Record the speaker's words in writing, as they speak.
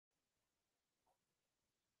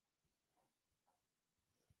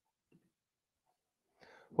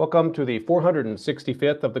Welcome to the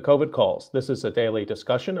 465th of the COVID calls. This is a daily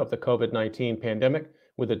discussion of the COVID-19 pandemic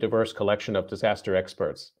with a diverse collection of disaster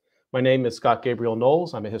experts. My name is Scott Gabriel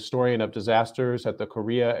Knowles. I'm a historian of disasters at the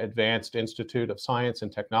Korea Advanced Institute of Science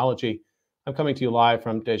and Technology. I'm coming to you live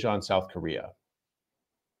from Daejeon, South Korea.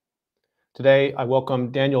 Today, I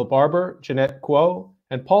welcome Daniel Barber, Jeanette Kuo,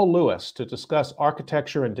 and Paul Lewis to discuss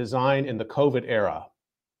architecture and design in the COVID era.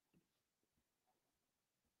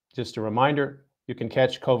 Just a reminder, you can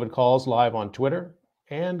catch COVID Calls live on Twitter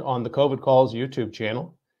and on the COVID Calls YouTube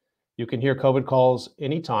channel. You can hear COVID Calls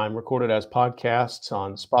anytime, recorded as podcasts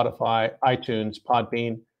on Spotify, iTunes,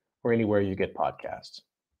 Podbean, or anywhere you get podcasts.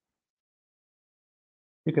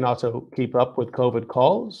 You can also keep up with COVID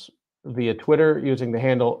Calls via Twitter using the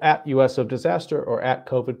handle @USOFDisaster or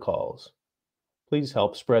 @COVID Calls. Please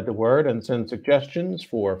help spread the word and send suggestions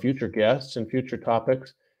for future guests and future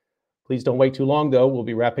topics. Please don't wait too long, though. We'll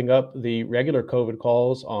be wrapping up the regular COVID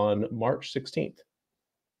calls on March 16th.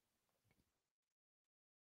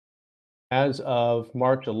 As of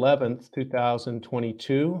March 11th,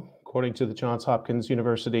 2022, according to the Johns Hopkins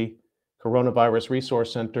University Coronavirus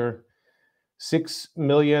Resource Center,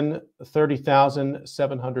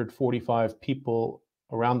 6,030,745 people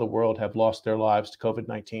around the world have lost their lives to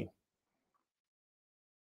COVID-19.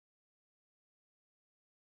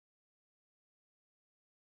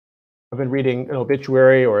 I've been reading an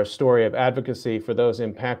obituary or a story of advocacy for those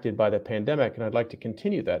impacted by the pandemic, and I'd like to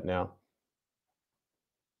continue that now.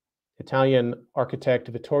 Italian architect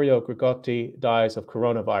Vittorio Grigotti dies of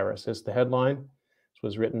coronavirus is the headline. This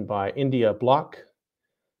was written by India Block,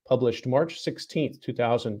 published March 16th,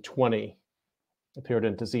 2020, appeared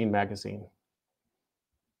in Zine magazine.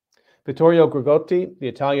 Vittorio Grigotti, the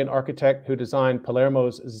Italian architect who designed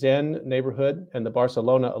Palermo's Zen neighborhood and the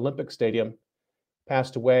Barcelona Olympic Stadium,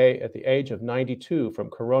 passed away at the age of 92 from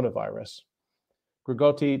coronavirus.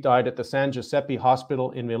 Grigotti died at the San Giuseppe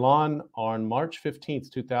Hospital in Milan on March 15,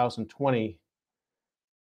 2020.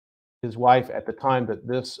 His wife, at the time that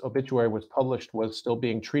this obituary was published, was still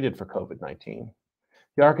being treated for COVID-19.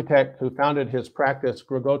 The architect who founded his practice,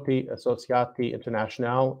 Grigotti Associati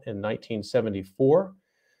Internazionale, in 1974,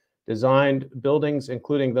 designed buildings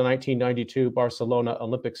including the 1992 Barcelona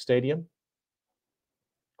Olympic Stadium,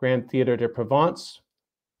 Grand Theatre de Provence,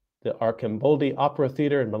 the Arcimboldi Opera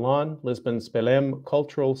Theatre in Milan, Lisbon's Belém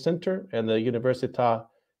Cultural Center, and the Università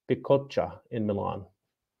Bicocca in Milan.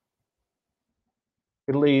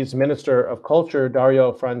 Italy's Minister of Culture,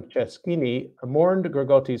 Dario Franceschini, mourned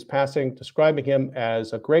Grigotti's passing, describing him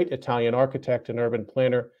as a great Italian architect and urban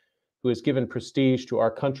planner who has given prestige to our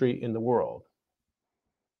country in the world.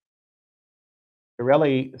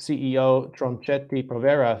 Pirelli CEO Tronchetti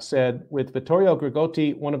Provera said, "With Vittorio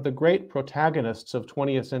Grigotti, one of the great protagonists of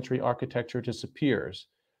 20th century architecture disappears,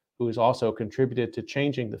 who has also contributed to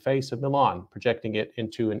changing the face of Milan, projecting it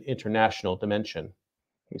into an international dimension,"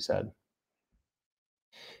 he said.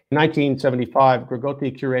 In 1975,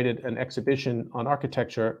 Grigotti curated an exhibition on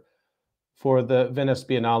architecture for the Venice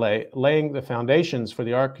Biennale, laying the foundations for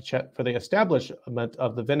the establishment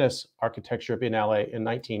of the Venice Architecture Biennale in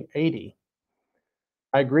 1980.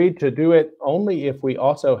 "I agreed to do it only if we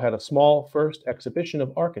also had a small first exhibition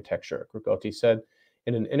of architecture," Grigotti said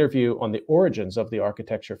in an interview on the origins of the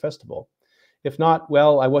Architecture Festival. "If not,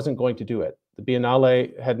 well, I wasn't going to do it. The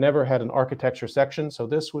Biennale had never had an architecture section, so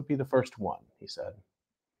this would be the first one," he said.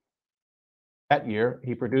 That year,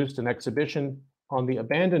 he produced an exhibition on the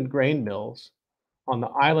abandoned grain mills on the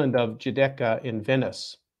island of Giudecca in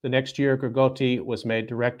Venice. The next year, Grigotti was made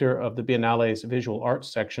director of the Biennale's visual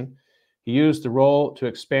arts section. He used the role to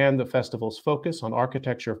expand the festival's focus on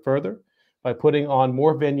architecture further by putting on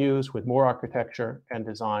more venues with more architecture and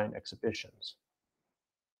design exhibitions.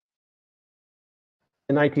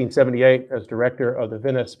 In 1978, as director of the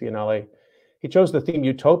Venice Biennale, he chose the theme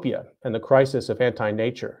Utopia and the crisis of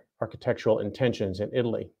anti-nature, architectural intentions in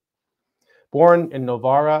Italy. Born in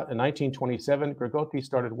Novara in 1927, Grigotti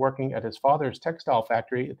started working at his father's textile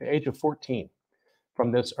factory at the age of 14.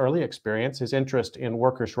 From this early experience, his interest in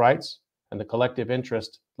workers' rights and the collective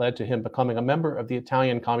interest led to him becoming a member of the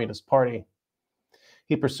Italian Communist Party.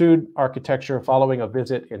 He pursued architecture following a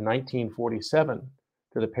visit in 1947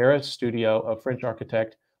 to the Paris studio of French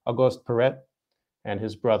architect Auguste Perret and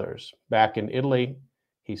his brothers. Back in Italy,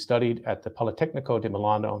 he studied at the Politecnico di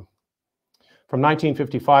Milano. From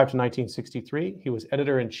 1955 to 1963, he was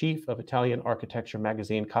editor-in-chief of Italian architecture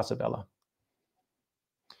magazine Casabella.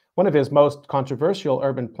 One of his most controversial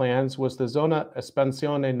urban plans was the Zona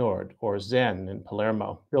Espansione Nord, or ZEN, in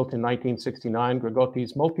Palermo. Built in 1969,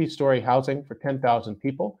 Grigotti's multi-story housing for 10,000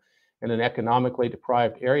 people in an economically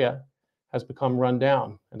deprived area has become run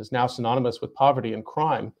down and is now synonymous with poverty and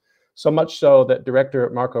crime, so much so that director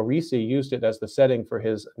Marco Risi used it as the setting for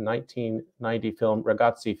his 1990 film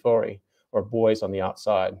Ragazzi Fuori, or Boys on the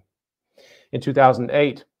Outside. In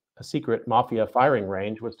 2008, a secret mafia firing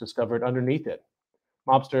range was discovered underneath it.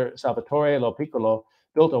 Mobster Salvatore Lo Piccolo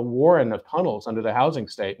built a warren of tunnels under the housing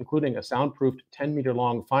estate, including a soundproofed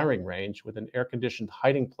 10-meter-long firing range with an air-conditioned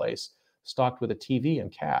hiding place stocked with a TV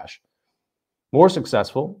and cash. More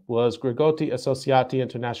successful was Grigotti Associati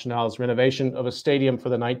Internazionale's renovation of a stadium for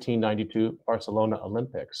the 1992 Barcelona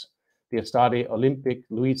Olympics, the Estadi Olimpic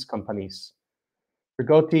Luis Companys.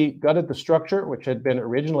 Grigotti gutted the structure, which had been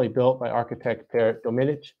originally built by architect Per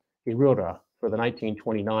Dominic Irura for the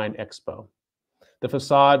 1929 Expo. The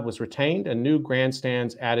facade was retained and new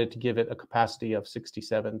grandstands added to give it a capacity of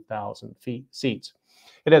 67,000 seats.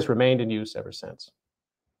 It has remained in use ever since.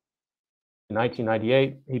 In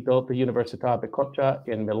 1998, he built the Università Bicocca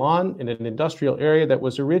in Milan in an industrial area that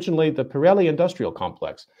was originally the Pirelli Industrial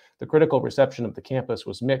Complex. The critical reception of the campus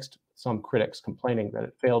was mixed, some critics complaining that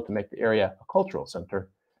it failed to make the area a cultural center.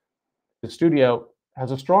 The studio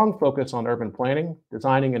has a strong focus on urban planning,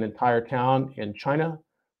 designing an entire town in China,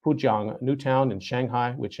 Pujiang New Town in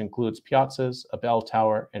Shanghai, which includes piazzas, a bell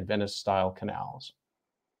tower, and Venice-style canals.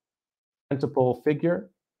 Principal figure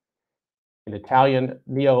in Italian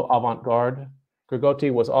neo-avant-garde,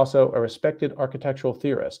 Grigotti was also a respected architectural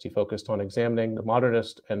theorist. He focused on examining the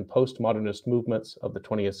modernist and postmodernist movements of the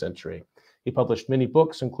 20th century. He published many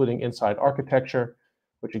books, including Inside Architecture,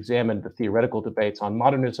 which examined the theoretical debates on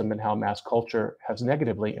modernism and how mass culture has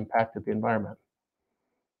negatively impacted the environment.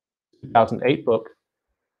 The 2008 book,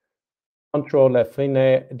 Contro la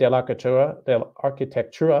fine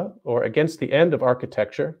dell'architettura, or Against the End of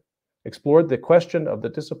Architecture, explored the question of the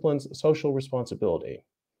discipline's social responsibility.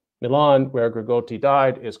 Milan, where Grigotti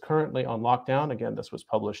died, is currently on lockdown. Again, this was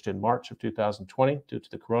published in March of 2020 due to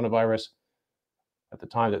the coronavirus. At the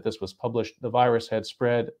time that this was published, the virus had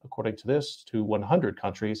spread, according to this, to 100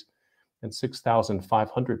 countries, and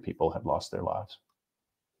 6,500 people had lost their lives.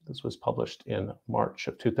 This was published in March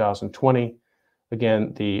of 2020.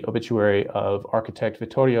 Again, the obituary of architect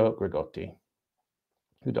Vittorio Grigotti,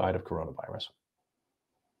 who died of coronavirus.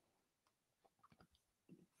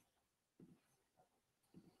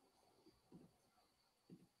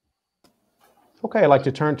 Okay, I'd like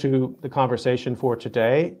to turn to the conversation for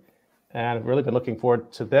today, and I've really been looking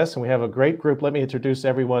forward to this, and we have a great group. Let me introduce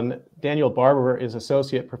everyone. Daniel Barber is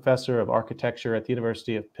Associate Professor of Architecture at the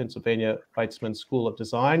University of Pennsylvania Weitzman School of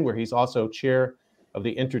Design, where he's also chair of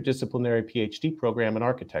the interdisciplinary PhD program in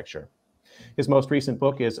architecture. His most recent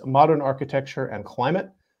book is Modern Architecture and Climate,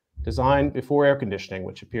 Design Before Air Conditioning,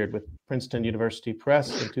 which appeared with Princeton University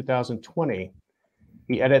Press in 2020.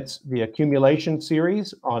 He edits the Accumulation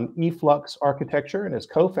series on efflux architecture and is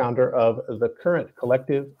co-founder of the Current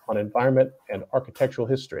Collective on Environment and Architectural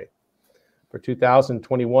History. For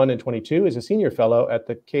 2021 and 22, is a senior fellow at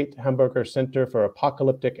the Kate Hamburger Center for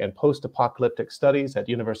Apocalyptic and Post-Apocalyptic Studies at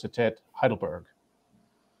Universität Heidelberg.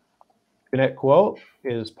 Jeanette Kuo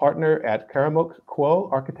is partner at Karamuk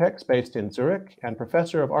Kuo Architects based in Zurich and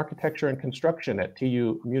professor of architecture and construction at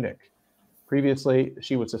TU Munich. Previously,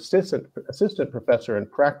 she was assistant professor in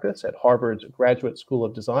practice at Harvard's Graduate School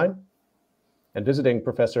of Design and visiting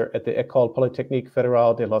professor at the École Polytechnique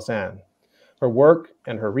Fédérale de Lausanne. Her work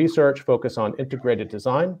and her research focus on integrated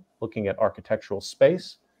design, looking at architectural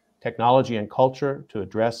space, technology, and culture to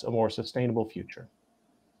address a more sustainable future.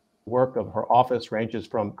 The work of her office ranges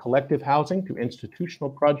from collective housing to institutional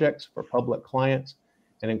projects for public clients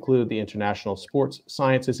and include the International Sports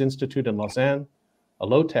Sciences Institute in Lausanne, a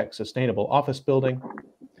low-tech sustainable office building,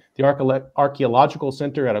 the Archaeological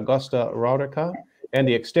Center at Augusta Raurica, and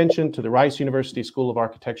the extension to the Rice University School of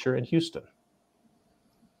Architecture in Houston.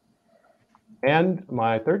 And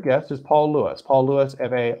my third guest is Paul Lewis. Paul Lewis,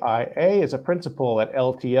 FAIA, is a principal at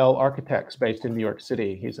LTL Architects based in New York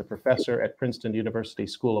City. He's a professor at Princeton University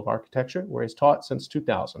School of Architecture, where he's taught since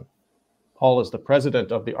 2000. Paul is the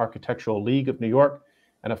president of the Architectural League of New York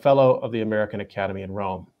and a fellow of the American Academy in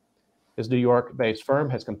Rome. His New York-based firm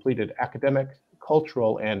has completed academic,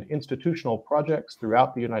 cultural, and institutional projects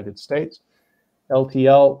throughout the United States.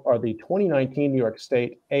 LTL are the 2019 New York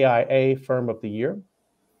State AIA Firm of the Year.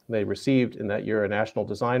 They received in that year a National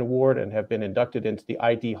Design Award and have been inducted into the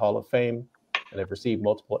ID Hall of Fame and have received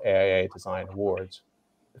multiple AIA Design Awards.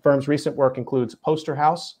 The firm's recent work includes Poster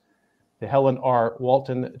House, the Helen R.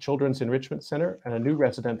 Walton Children's Enrichment Center, and a new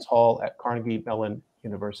residence hall at Carnegie Mellon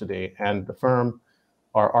University. And the firm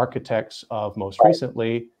are architects of, most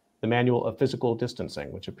recently, the Manual of Physical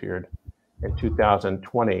Distancing, which appeared in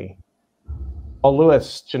 2020. Paul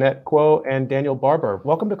Lewis, Jeanette Kuo, and Daniel Barber.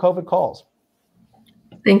 Welcome to COVID Calls.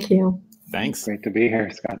 Thank you. Thanks. Great to be here,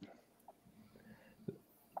 Scott.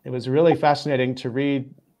 It was really fascinating to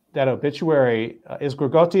read that obituary. Is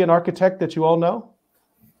Grigotti an architect that you all know?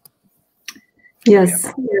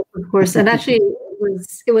 Yes, yes, of course. And actually,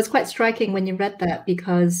 it was quite striking when you read that,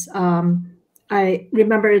 because I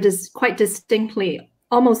remember it is quite distinctly,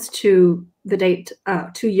 almost to the date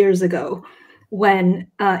 2 years ago, when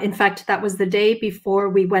in fact that was the day before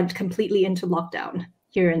we went completely into lockdown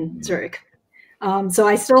here in Zurich. So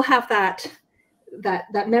I still have that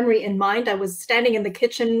memory in mind. I was standing in the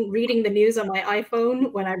kitchen reading the news on my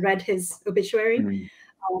iPhone when I read his obituary.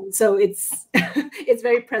 So it's it's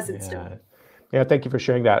very present still. Yeah, thank you for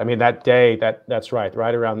sharing that. I mean, that day, that's right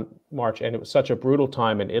around March, and it was such a brutal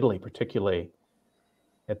time in Italy, particularly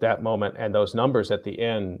at that moment, and those numbers at the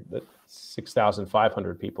end, that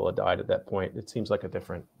 6,500 people had died at that point. It seems like a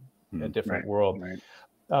different world. Right.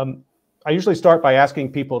 I usually start by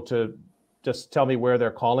asking people to just tell me where they're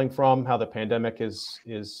calling from, how the pandemic is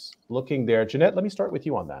looking there. Jeanette, let me start with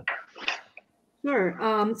you on that. Sure.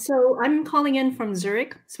 So I'm calling in from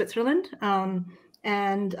Zurich, Switzerland.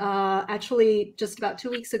 And actually, just about 2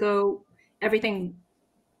 weeks ago, everything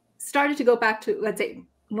started to go back to, let's say,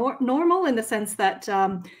 normal, in the sense that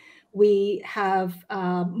we have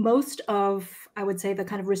most of, I would say, the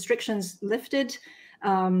kind of restrictions lifted.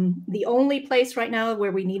 The only place right now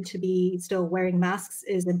where we need to be still wearing masks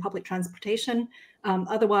is in public transportation.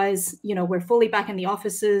 Otherwise, we're fully back in the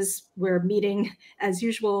offices. We're meeting as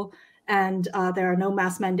usual. And there are no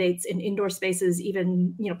mask mandates in indoor spaces,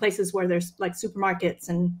 even places where there's like supermarkets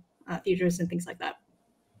and theaters and things like that.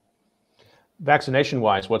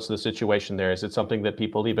 Vaccination-wise, what's the situation there? Is it something that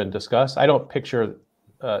people even discuss? I don't picture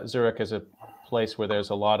Zurich as a place where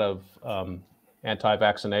there's a lot of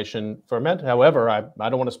anti-vaccination ferment. However, I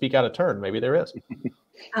don't want to speak out of turn. Maybe there is.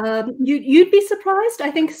 You'd be surprised.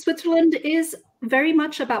 I think Switzerland is very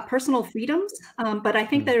much about personal freedoms, but I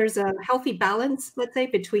think there's a healthy balance, let's say,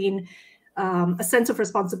 between a sense of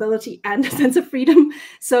responsibility and a sense of freedom.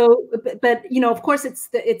 So, but of course, it's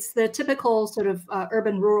the typical sort of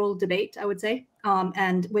urban-rural debate, I would say.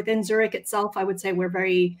 And within Zurich itself, I would say we're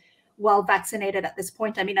very well vaccinated at this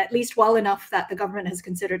point. I mean, at least well enough that the government has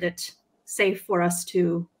considered it safe for us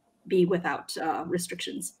to be without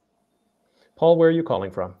restrictions. Paul, where are you calling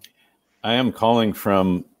from? I am calling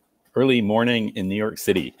from early morning in New York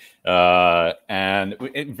City, and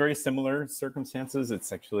in very similar circumstances.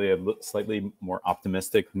 It's actually a slightly more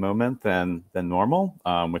optimistic moment than normal,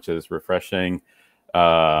 which is refreshing.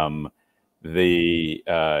 I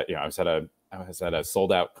was at a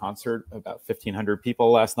sold out concert, about 1,500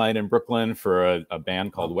 people last night in Brooklyn for a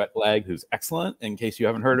band called Wet Leg, who's excellent. In case you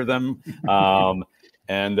haven't heard of them.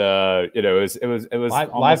 And it was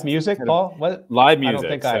live music, Paul. What live music? I don't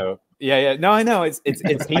think so yeah. No, I know it's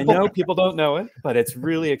I know people don't know it, but it's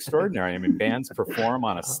really extraordinary. I mean, bands perform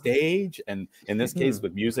on a stage, and in this case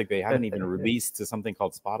with music they haven't even released to something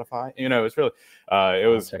called Spotify. It's really it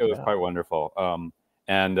was quite wonderful. So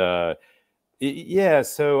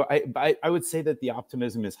I would say that the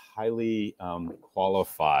optimism is highly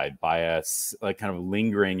qualified by a kind of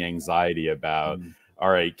lingering anxiety about. All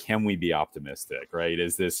right, can we be optimistic, right?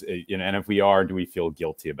 Is this, and if we are, do we feel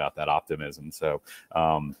guilty about that optimism? So,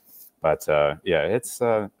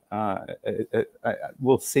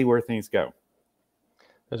 we'll see where things go.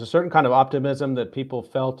 There's a certain kind of optimism that people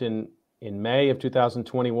felt in May of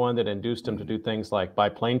 2021 that induced them to do things like buy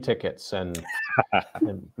plane tickets and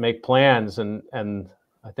make plans. And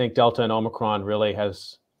I think Delta and Omicron really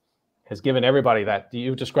has given everybody that.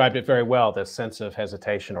 You described it very well, this sense of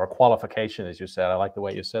hesitation or qualification, as you said. I like the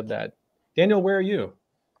way you said that. Daniel, where are you?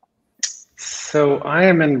 So I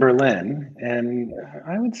am in Berlin, and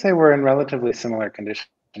I would say we're in relatively similar condition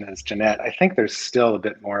as Jeanette. I think there's still a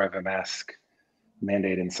bit more of a mask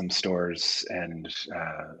mandate in some stores and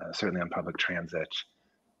certainly on public transit,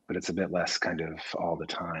 but it's a bit less kind of all the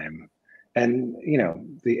time. And,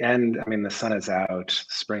 the end, I mean, the sun is out,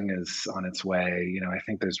 spring is on its way. I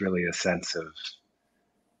think there's really a sense of,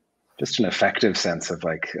 just an effective sense of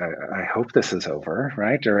like, I hope this is over,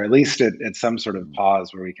 right? Or at least it's some sort of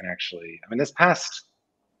pause where we can actually, I mean, this past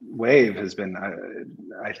wave has been,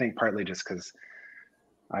 I think partly just because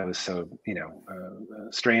I was so,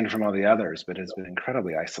 strained from all the others, but it's been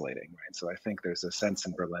incredibly isolating, right? So I think there's a sense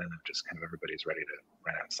in Berlin of just kind of everybody's ready to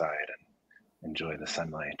run outside and enjoy the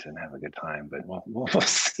sunlight and have a good time. But we'll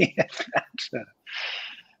see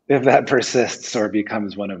if that persists or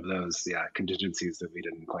becomes one of those contingencies that we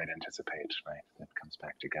didn't quite anticipate, right? That comes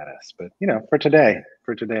back to get us. But for today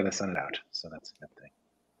the sun is out, so that's a good thing.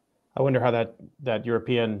 I wonder how that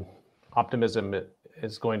European optimism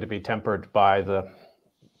is going to be tempered by the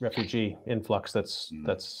refugee influx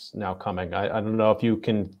that's now coming. I don't know if you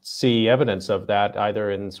can see evidence of that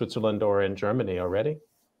either in Switzerland or in Germany already.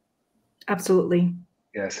 Absolutely.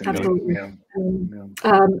 Yes, absolutely. Yeah.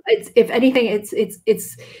 It's, if anything,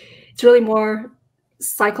 it's really more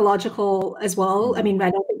psychological as well. I mean, I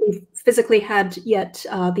don't think we've physically had yet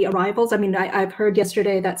the arrivals. I mean, I've heard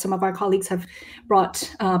yesterday that some of our colleagues have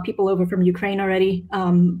brought people over from Ukraine already,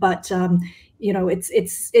 but you know,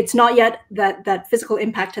 it's not yet that physical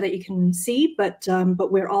impact that you can see, but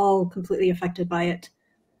we're all completely affected by it.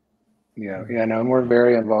 Yeah, no, and we're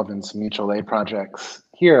very involved in some mutual aid projects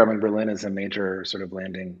here. I mean, Berlin is a major sort of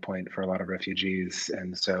landing point for a lot of refugees,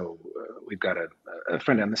 and so we've got a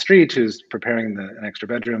friend on the street who's preparing an extra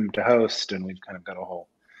bedroom to host, and we've kind of got a whole,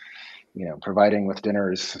 you know, providing with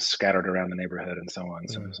dinners scattered around the neighborhood and so on.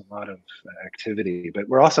 So there's a lot of activity, but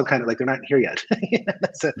we're also kind of like, they're not here yet.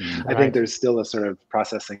 I think there's still a sort of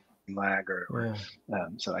processing lag,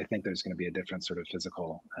 so I think there's going to be a different sort of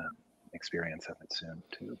physical experience of it soon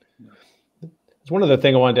too. It's one other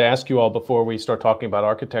thing I wanted to ask you all before we start talking about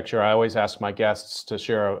architecture. I always ask my guests to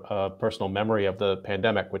share a personal memory of the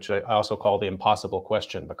pandemic, which I also call the impossible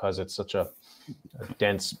question because it's such a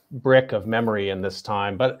dense brick of memory in this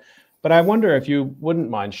time. But I wonder if you wouldn't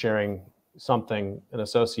mind sharing something, an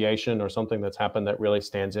association or something that's happened that really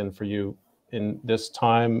stands in for you in this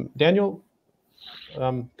time. Daniel,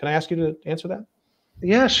 can I ask you to answer that?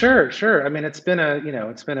 Yeah, sure. I mean, it's been a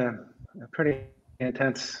pretty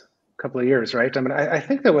intense couple of years, right? I mean, I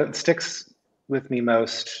think that what sticks with me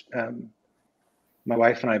most, my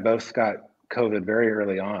wife and I both got COVID very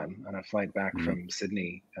early on a flight back from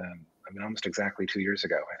Sydney. I mean, almost exactly 2 years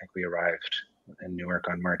ago. I think we arrived in Newark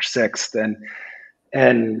on March 6th,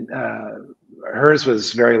 and hers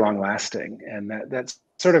was very long lasting, and that's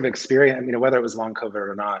sort of experience, I mean, whether it was long COVID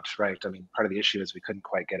or not, right? I mean, part of the issue is we couldn't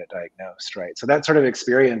quite get it diagnosed, right? So that sort of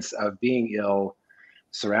experience of being ill,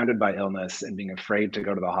 surrounded by illness, and being afraid to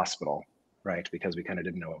go to the hospital, right? Because we kind of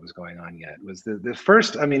didn't know what was going on yet, was the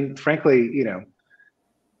first, I mean, frankly, you know,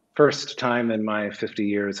 first time in my 50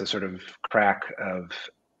 years, a sort of crack of,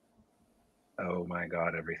 oh my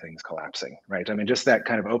God, everything's collapsing, right? I mean, just that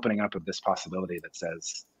kind of opening up of this possibility that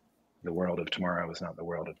says the world of tomorrow is not the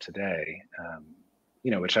world of today, you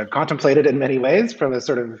know, which I've contemplated in many ways from a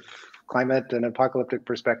sort of climate and apocalyptic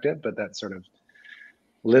perspective, but that sort of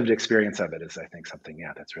lived experience of it is, I think, something,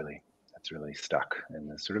 that's really stuck,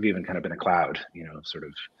 and it's sort of even kind of been a cloud, you know, sort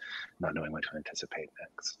of not knowing what to anticipate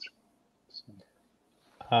next.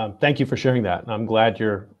 So. Thank you for sharing that. I'm glad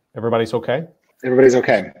everybody's okay. Everybody's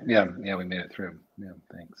okay. Yeah, we made it through. Yeah,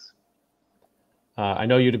 thanks. I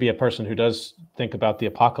know you to be a person who does think about the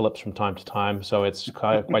apocalypse from time to time, so it's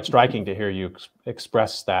quite striking to hear you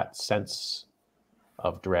express that sense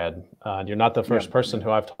of dread. You're not the first person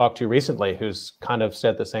who I've talked to recently who's kind of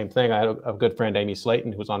said the same thing. I had a good friend, Amy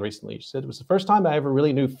Slayton, who was on recently. She said it was the first time I ever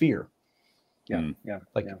really knew fear.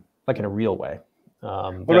 Like in a real way.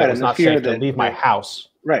 It was not safe to leave my house.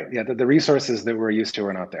 Right. Yeah. The resources that we're used to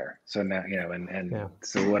are not there. So now, you know, and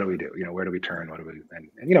so what do we do? You know, where do we turn? What do we, and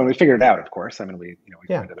you know, we figured it out, of course. I mean, we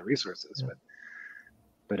found other resources,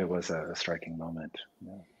 but it was a striking moment.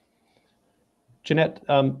 Yeah. Jeanette,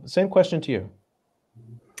 same question to you.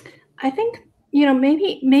 I think, you know,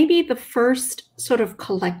 maybe the first sort of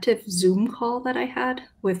collective Zoom call that I had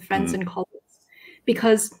with friends and colleagues,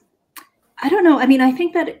 because I don't know. I mean, I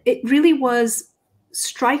think that it really was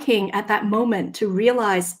striking at that moment to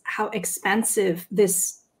realize how expansive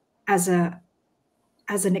this as an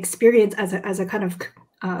experience, as a kind of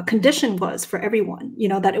condition was for everyone. You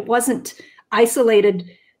know, that it wasn't isolated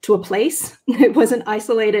to a place. It wasn't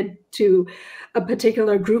isolated to a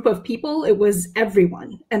particular group of people. It was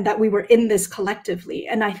everyone, and that we were in this collectively.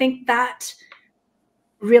 And I think that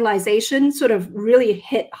realization sort of really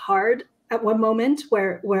hit hard at one moment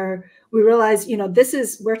where we realized, you know,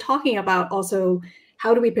 we're talking about also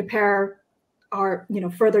how do we prepare our, you know,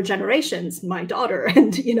 further generations, my daughter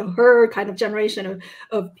and, you know, her kind of generation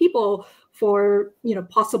of people for, you know,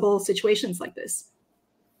 possible situations like this.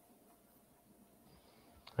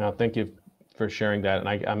 Thank you for sharing that.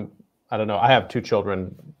 And I don't know, I have two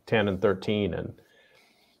children, 10 and 13, and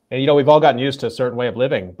you know, we've all gotten used to a certain way of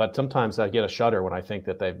living, but sometimes I get a shudder when I think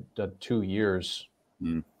that they've done 2 years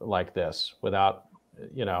like this without,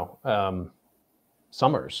 you know,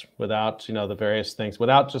 summers, without, you know, the various things,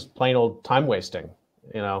 without just plain old time wasting.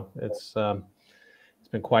 You know, it's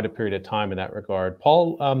been quite a period of time in that regard.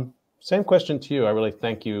 Paul, same question to you. I really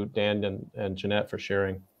thank you, Dan and Jeanette, for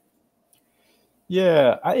sharing.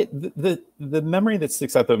 Yeah, the memory that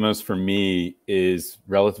sticks out the most for me is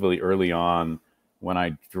relatively early on. when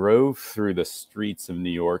I drove through the streets of New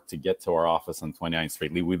York to get to our office on 29th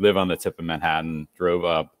Street. We live on the tip of Manhattan, drove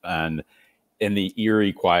up, and in the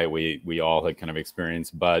eerie quiet we all had kind of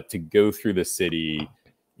experienced, but to go through the city,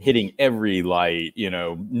 hitting every light, you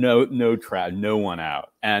know, no traffic, no one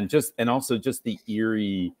out, and also just the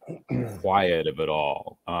eerie quiet of it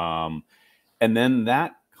all. And then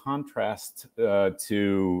that contrast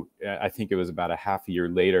to, I think it was about a half a year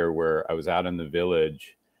later, where I was out in the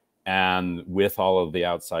Village, and with all of the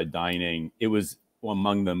outside dining, it was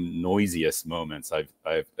among the noisiest moments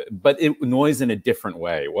but noise in a different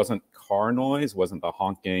way. It wasn't car noise, wasn't the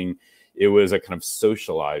honking. It was a kind of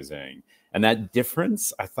socializing. And that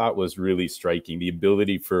difference, I thought, was really striking. The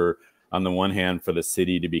ability for, on the one hand, for the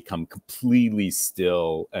city to become completely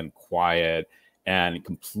still and quiet and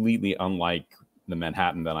completely unlike the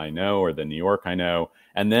Manhattan that I know or the New York I know.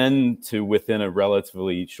 And then to, within a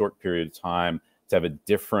relatively short period of time, to have a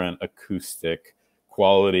different acoustic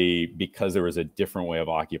quality because there was a different way of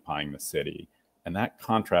occupying the city. And that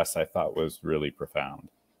contrast, I thought, was really profound.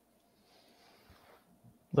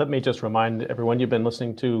 Let me just remind everyone, you've been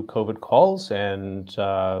listening to COVID Calls, and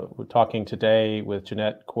we're talking today with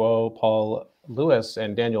Jeanette Kuo, Paul Lewis,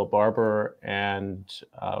 and Daniel Barber, and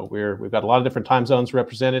we've got a lot of different time zones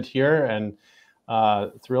represented here, and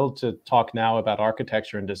thrilled to talk now about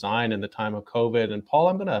architecture and design in the time of COVID. And Paul,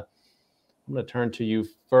 I'm gonna turn to you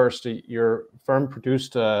first. Your firm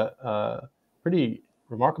produced a pretty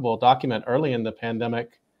remarkable document early in the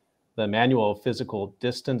pandemic, the Manual of Physical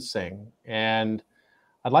Distancing, and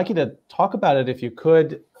I'd like you to talk about it if you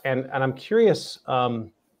could. And I'm curious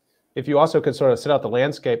if you also could sort of set out the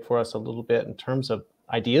landscape for us a little bit in terms of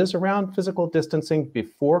ideas around physical distancing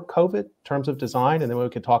before COVID, in terms of design, and then we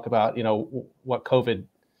could talk about, you know, what COVID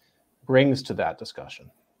brings to that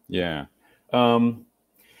discussion. Yeah.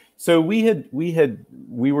 So we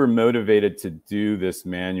were motivated to do this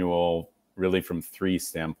manual really from three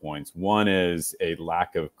standpoints. One is a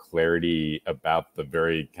lack of clarity about the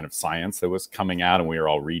very kind of science that was coming out and we were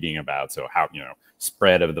all reading about. So how, you know,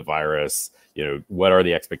 spread of the virus, you know, what are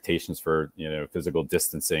the expectations for, you know, physical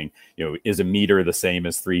distancing? You know, is a meter the same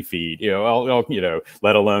as 3 feet? You know, you know,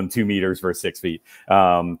 let alone 2 meters versus 6 feet.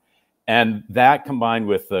 And that combined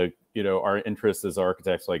with the, you know, our interest as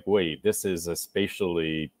architects, like, wait, this is a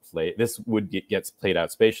spatially gets played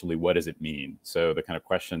out spatially. What does it mean? So the kind of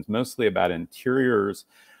questions mostly about interiors,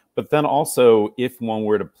 but then also if one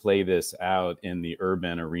were to play this out in the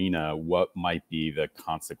urban arena, what might be the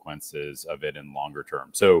consequences of it in longer term?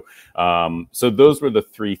 So, so those were the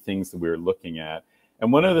three things that we were looking at.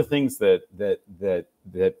 And one of the things that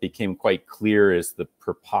became quite clear is the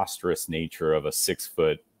preposterous nature of a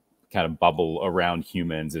 6-foot kind of bubble around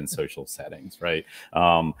humans in social settings, right?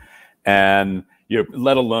 And you know,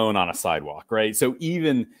 let alone on a sidewalk, right? So we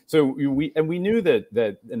knew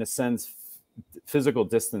that in a sense, physical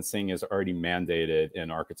distancing is already mandated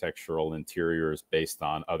in architectural interiors based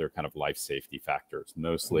on other kind of life safety factors,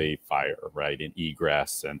 mostly fire, right, and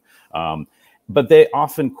egress, and but they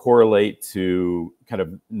often correlate to kind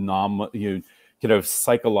of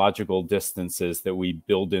psychological distances that we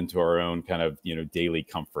build into our own kind of, you know, daily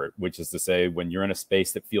comfort, which is to say, when you're in a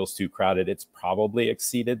space that feels too crowded, it's probably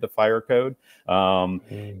exceeded the fire code.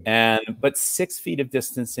 But 6 feet of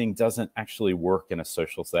distancing doesn't actually work in a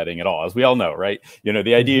social setting at all, as we all know, right? You know,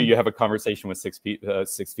 the idea you have a conversation with 6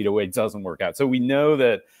 feet away doesn't work out. So we know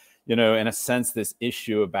that, you know, in a sense, this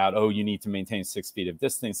issue about, oh, you need to maintain 6 feet of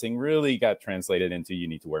distancing really got translated into you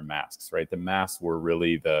need to wear masks, right? The masks were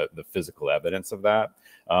really the physical evidence of that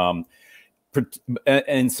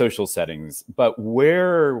in social settings. But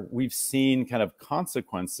where we've seen kind of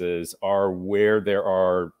consequences are where there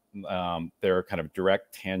are kind of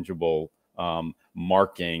direct, tangible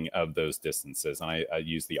marking of those distances. And I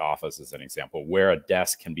use the office as an example, where a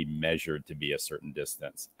desk can be measured to be a certain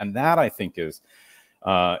distance. And that, I think, is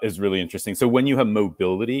really interesting. So when you have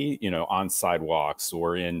mobility, you know, on sidewalks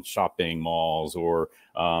or in shopping malls or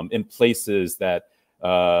in places that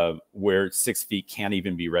where 6 feet can't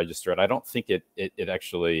even be registered, I don't think it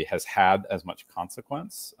actually has had as much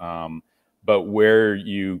consequence. But where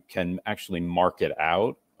you can actually mark it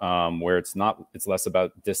out, where it's less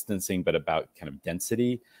about distancing, but about kind of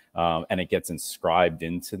density, and it gets inscribed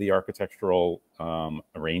into the architectural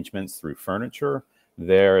arrangements through furniture.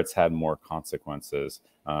 There, it's had more consequences.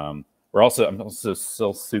 I'm also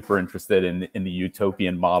still super interested in the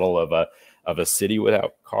utopian model of a city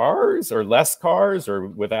without cars or less cars, or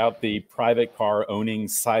without the private car owning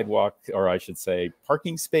sidewalk, or I should say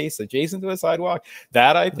parking space adjacent to a sidewalk.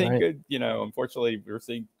 That, I think, right. You know, unfortunately, we're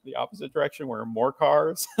seeing the opposite direction, where more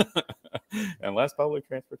cars and less public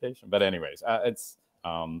transportation. But anyways,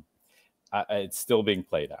 it's still being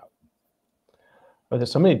played out. Well,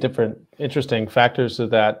 there's so many different interesting factors to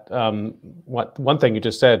that. One thing you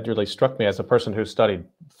just said really struck me as a person who studied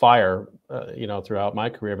fire, throughout my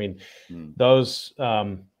career. I mean, those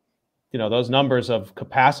those numbers of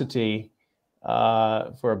capacity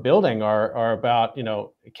for a building are about,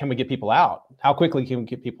 can we get people out? How quickly can we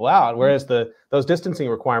get people out? Whereas those distancing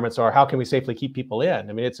requirements are, how can we safely keep people in?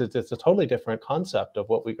 I mean, it's a totally different concept of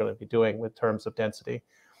what we're going to be doing with terms of density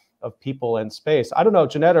of people and space. I don't know,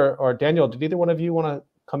 Jeanette or Daniel, did either one of you want to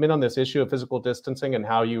come in on this issue of physical distancing and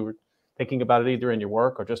how you were thinking about it either in your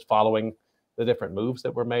work or just following the different moves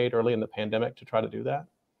that were made early in the pandemic to try to do that?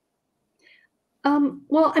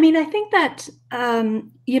 Well, I mean, I think that,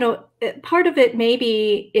 part of it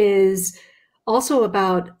maybe is also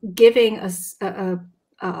about giving us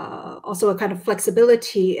also a kind of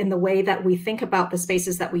flexibility in the way that we think about the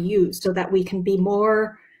spaces that we use, so that we can be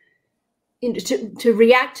more to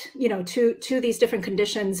react, to these different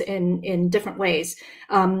conditions in different ways.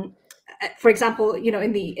 For example,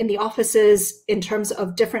 in the offices, in terms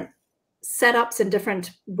of different setups and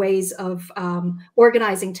different ways of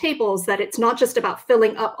organizing tables, that it's not just about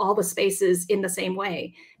filling up all the spaces in the same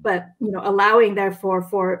way, but allowing therefore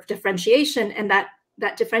for differentiation, and that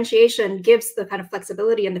differentiation gives the kind of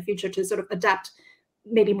flexibility in the future to sort of adapt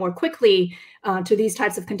maybe more quickly to these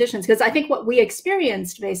types of conditions. Because I think what we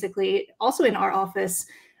experienced basically also in our office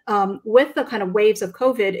with the kind of waves of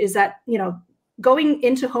COVID is that, going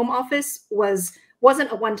into home office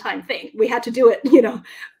wasn't a one-time thing. We had to do it,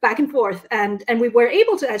 back and forth. And we were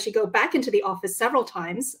able to actually go back into the office several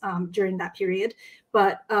times during that period.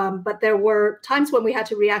 But there were times when we had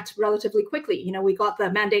to react relatively quickly. We got the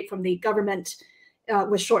mandate from the government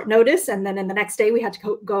with short notice, and then in the next day we had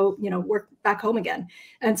to go work back home again.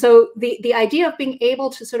 And so the idea of being able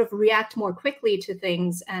to sort of react more quickly to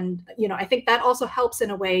things, and I think that also helps in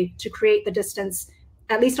a way to create the distance,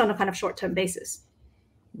 at least on a kind of short-term basis.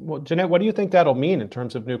 Well, Jeanette, what do you think that'll mean in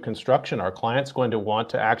terms of new construction? Are clients going to want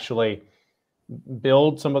to actually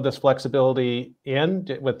build some of this flexibility in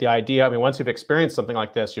with the idea? I mean, once you've experienced something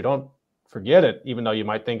like this, you don't forget it, even though you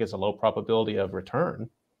might think it's a low probability of return.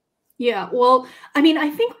 Yeah, well, I mean, I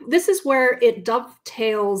think this is where it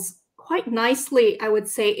dovetails quite nicely, I would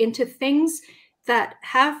say, into things that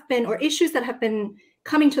have been, or issues that have been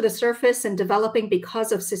coming to the surface and developing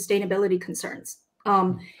because of sustainability concerns.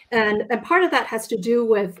 And part of that has to do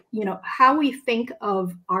with, how we think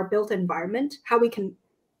of our built environment, how we can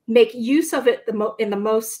make use of it in the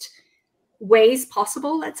most ways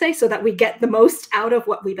possible, let's say, so that we get the most out of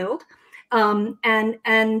what we build. And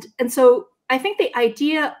so I think the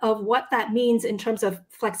idea of what that means in terms of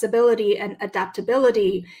flexibility and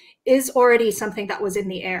adaptability is already something that was in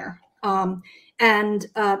the air. And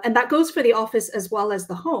that goes for the office as well as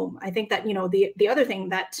the home. I think that, the other thing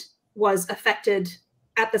that was affected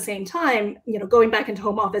at the same time, going back into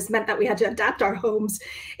home office meant that we had to adapt our homes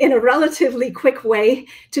in a relatively quick way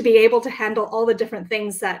to be able to handle all the different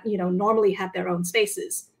things that, normally had their own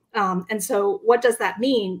spaces. And so what does that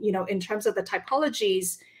mean, in terms of the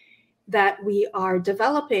typologies that we are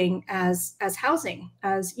developing as housing,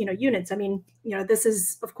 as units? I mean, this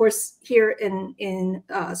is, of course, here in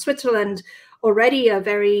Switzerland already a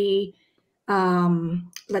very,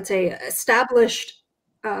 let's say, established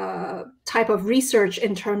type of research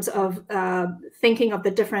in terms of thinking of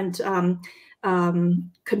the different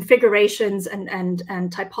configurations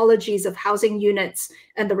and typologies of housing units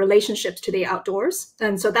and the relationships to the outdoors.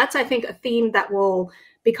 And so that's, I think, a theme that will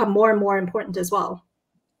become more and more important as well.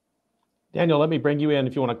 Daniel, let me bring you in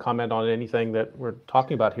if you want to comment on anything that we're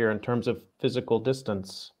talking about here in terms of physical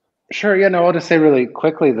distance. Sure. Yeah, no, I'll just say really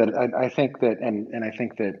quickly that I think that, and I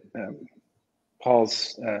think that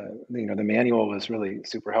Paul's, the manual was really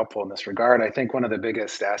super helpful in this regard. I think one of the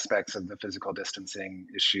biggest aspects of the physical distancing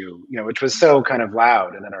issue, which was so kind of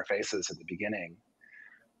loud and in our faces at the beginning,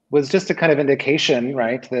 was just a kind of indication,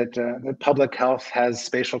 right, that public health has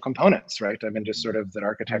spatial components, right? I mean, just sort of that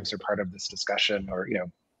architects are part of this discussion, or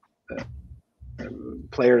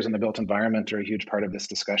players in the built environment are a huge part of this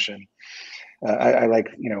discussion. I like,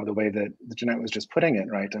 the way that Jeanette was just putting it,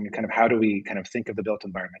 right? I mean, kind of how do we kind of think of the built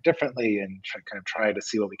environment differently and try to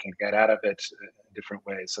see what we can get out of it in different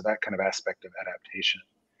ways. So that kind of aspect of adaptation,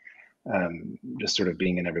 just sort of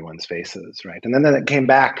being in everyone's faces, right? And then it came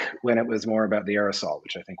back when it was more about the aerosol,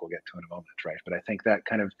 which I think we'll get to in a moment, right? But I think that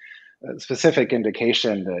kind of specific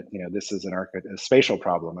indication that, this is a spatial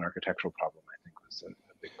problem, an architectural problem, I think was a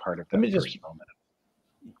big part of that first moment.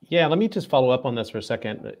 Yeah, let me just follow up on this for a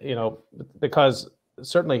second, because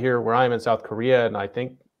certainly here where I am in South Korea, and I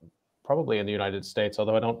think probably in the United States,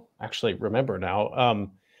 although I don't actually remember now,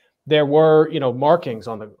 there were, markings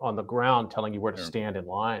on the ground telling you where to stand in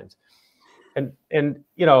lines. And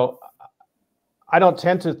I don't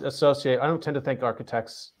tend to think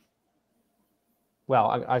architects,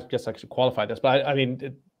 well, I guess I should qualify this, but I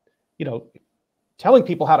mean, telling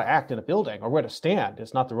people how to act in a building or where to stand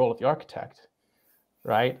is not the role of the architect,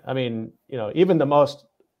 right? I mean, even the most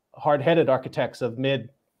hard-headed architects of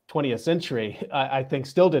mid-20th century, I think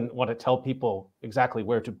still didn't want to tell people exactly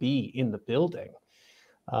where to be in the building.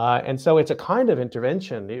 And so it's a kind of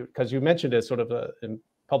intervention, because you mentioned it sort of in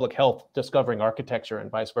public health, discovering architecture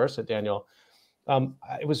and vice versa, Daniel.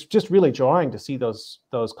 It was just really jarring to see those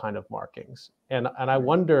kind of markings. And I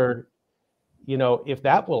wonder, if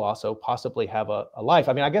that will also possibly have a life.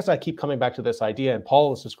 I mean, I guess I keep coming back to this idea, and Paul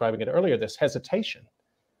was describing it earlier, this hesitation.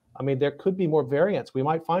 I mean, there could be more variants. We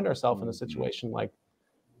might find ourselves in a situation like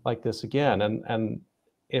this again. And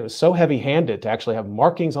it was so heavy-handed to actually have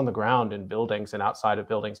markings on the ground in buildings and outside of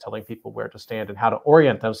buildings telling people where to stand and how to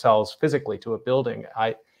orient themselves physically to a building.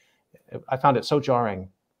 I found it so jarring.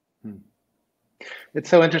 It's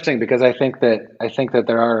so interesting because I think that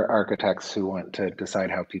there are architects who want to decide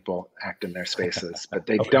how people act in their spaces, but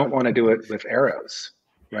they don't want to do it with arrows,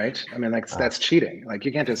 right? I mean, that's cheating. Like,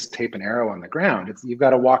 you can't just tape an arrow on the ground. You've got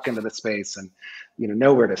to walk into the space and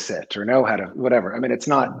know where to sit or know how to whatever. I mean, it's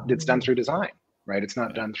done through design, right? It's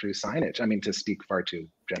not done through signage. I mean, to speak far too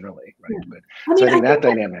generally, right? Yeah. But so I think that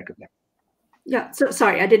dynamic. Yeah. So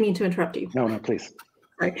sorry, I didn't mean to interrupt you. No, please.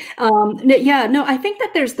 Right. I think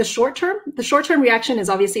that there's the short term. The short term reaction is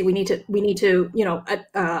obviously we need to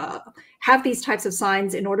have these types of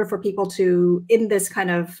signs in order for people to, in this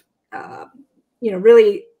kind of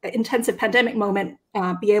really intensive pandemic moment,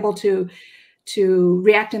 be able to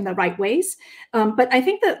react in the right ways. But I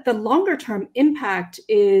think that the longer term impact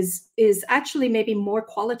is actually maybe more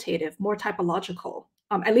qualitative, more typological.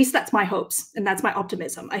 At least that's my hopes and that's my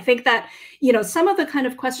optimism. I think that some of the kind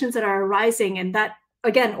of questions that are arising and that,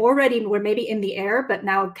 again, already were maybe in the air, but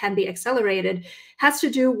now can be accelerated, has to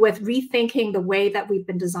do with rethinking the way that we've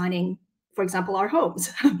been designing, for example, our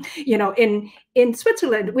homes. In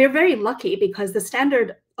Switzerland, we're very lucky because the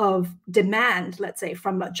standard of demand, let's say,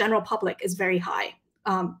 from the general public is very high.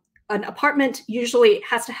 An apartment usually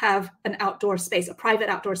has to have an outdoor space, a private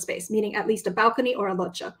outdoor space, meaning at least a balcony or a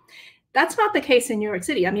loggia. That's not the case in New York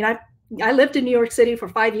City. I mean, I lived in New York City for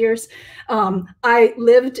 5 years. I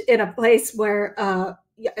lived in a place where,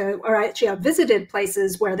 I visited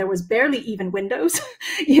places where there was barely even windows,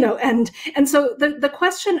 and so the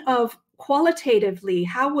question of qualitatively,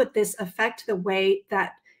 how would this affect the way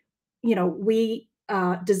that, we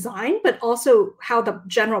design, but also how the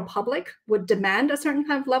general public would demand a certain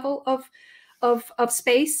kind of level of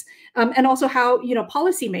space, and also how,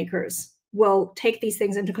 policymakers will take these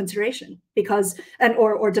things into consideration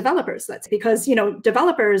or developers, because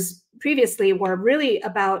developers previously were really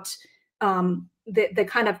about the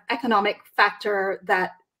kind of economic factor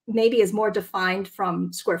that maybe is more defined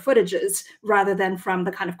from square footages rather than from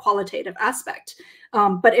the kind of qualitative aspect.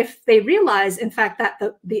 But if they realize, in fact, that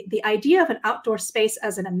the idea of an outdoor space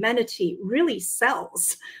as an amenity really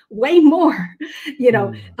sells way more,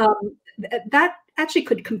 that actually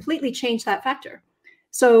could completely change that factor.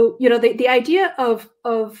 So, the idea of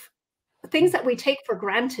things that we take for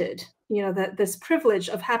granted, this privilege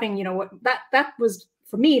of having, that was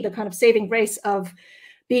for me the kind of saving grace of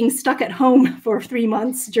being stuck at home for 3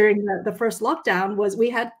 months during the first lockdown was we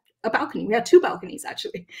had a balcony. We had 2 balconies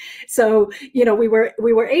actually. So, we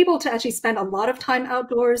were able to actually spend a lot of time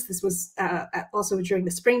outdoors. This was also during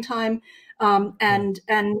the springtime, and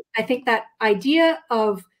I think that idea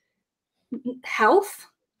of health.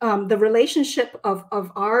 The relationship of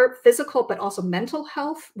our physical but also mental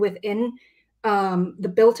health within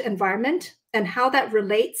the built environment and how that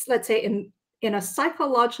relates, let's say, in a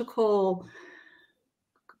psychological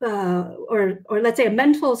or let's say a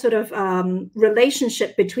mental sort of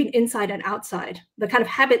relationship between inside and outside, the kind of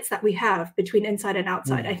habits that we have between inside and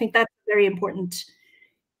outside. I think that's a very important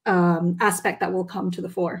aspect that will come to the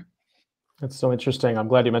fore. That's so interesting. I'm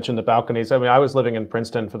glad you mentioned the balconies. I mean, I was living in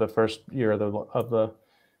Princeton for the first year of the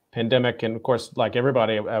pandemic. And of course, like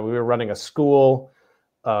everybody, we were running a school,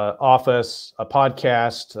 office, a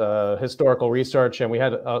podcast, historical research, and we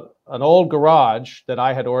had an old garage that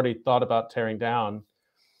I had already thought about tearing down.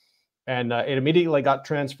 And it immediately got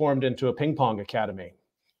transformed into a ping pong academy.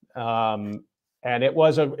 And it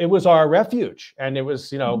was our refuge. And it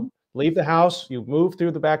was, leave the house, you move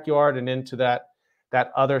through the backyard and into that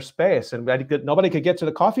other space, and nobody could get to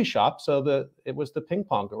the coffee shop, so it was the ping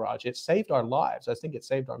pong garage. It saved our lives. I think it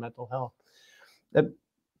saved our mental health.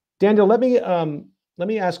 Daniel, let me let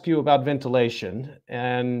me ask you about ventilation.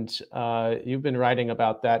 And you've been writing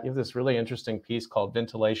about that. You have this really interesting piece called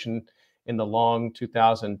Ventilation in the Long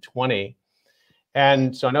 2020.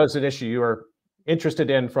 And so I know it's an issue you are interested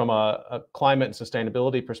in from a climate and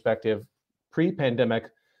sustainability perspective pre-pandemic.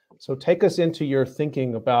 So take us into your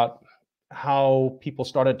thinking about how people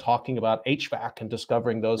started talking about HVAC and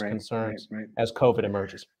discovering those concerns as COVID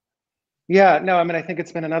emerges. Yeah, no, I mean, I think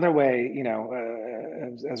it's been another way,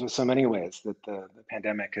 as with so many ways, that the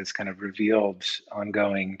pandemic has kind of revealed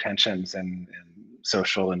ongoing tensions in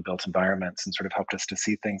social and built environments and sort of helped us to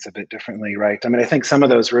see things a bit differently, right? I mean, I think some of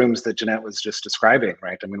those rooms that Jeanette was just describing,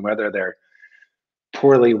 right? I mean, whether they're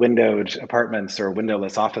poorly windowed apartments or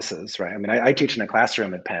windowless offices, right? I mean, I teach in a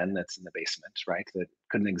classroom at Penn that's in the basement, right? That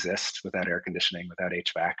couldn't exist without air conditioning, without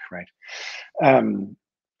HVAC, right?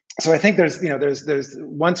 So I think there's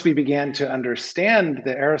once we began to understand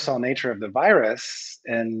the aerosol nature of the virus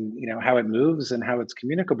and how it moves and how it's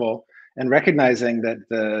communicable, and recognizing that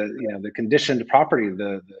the conditioned property,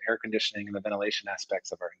 the air conditioning and the ventilation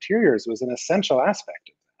aspects of our interiors was an essential aspect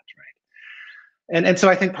of that, right? And so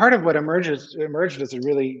I think part of what emerged as a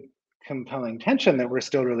really compelling tension that we're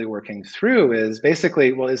still really working through is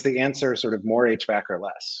basically, well, is the answer sort of more HVAC or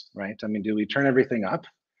less, right? I mean, do we turn everything up,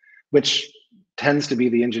 which tends to be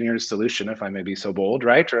the engineer's solution, if I may be so bold,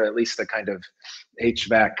 right? Or at least the kind of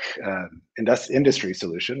HVAC industry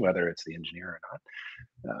solution, whether it's the engineer or not,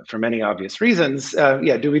 for many obvious reasons.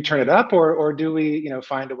 Yeah, do we turn it up, or do we,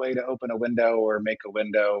 find a way to open a window or make a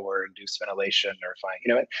window or induce ventilation or find,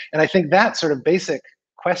 and I think that sort of basic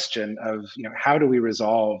question of, how do we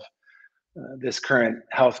resolve this current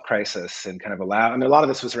health crisis and kind of allow, a lot of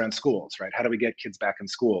this was around schools, right? How do we get kids back in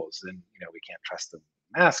schools? And, we can't trust them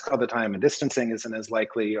mask all the time, and distancing isn't as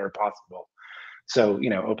likely or possible. So,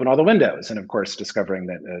 open all the windows. And of course, discovering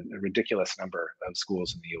that a ridiculous number of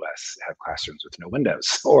schools in the US have classrooms with no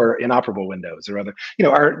windows or inoperable windows or other,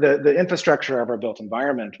 the infrastructure of our built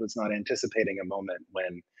environment was not anticipating a moment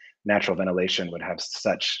when natural ventilation would have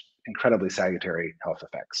such incredibly salutary health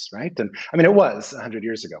effects, right? And I mean, it was 100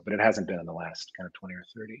 years ago, but it hasn't been in the last kind of 20 or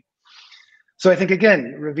 30. So I think,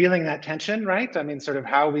 again, revealing that tension, right? I mean, sort of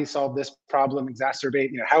how we solve this problem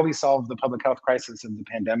exacerbate, how we solve the public health crisis of the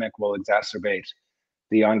pandemic will exacerbate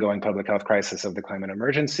the ongoing public health crisis of the climate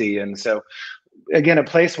emergency. And so, again, a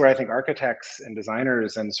place where I think architects and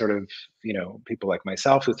designers and sort of, people like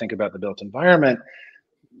myself who think about the built environment,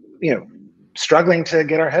 struggling to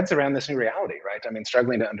get our heads around this new reality, right? I mean,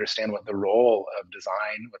 struggling to understand what the role of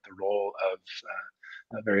design, what the role of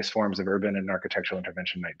various forms of urban and architectural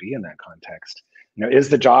intervention might be in that context. Is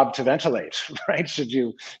the job to ventilate, right? Should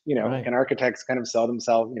you, right. Can architects kind of sell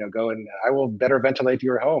themselves, go and I will better ventilate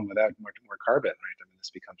your home without more carbon, right? I mean, this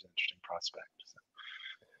becomes an interesting prospect. So,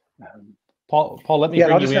 Paul, let me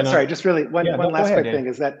bring you in. Sorry, just really one last quick thing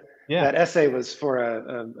is that that essay was for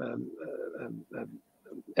a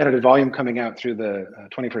edited volume coming out through the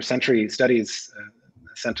 21st Century Studies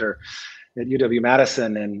Center at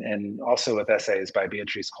UW-Madison, and also with essays by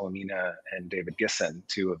Beatrice Colomina and David Gisson,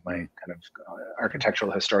 two of my kind of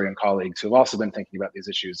architectural historian colleagues who have also been thinking about these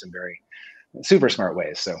issues in very super smart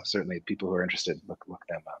ways. So certainly people who are interested, look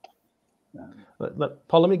them up.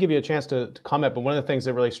 Paul, let me give you a chance to comment, but one of the things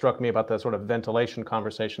that really struck me about the sort of ventilation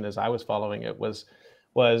conversation as I was following it was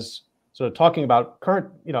sort of talking about current,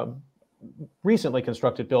 recently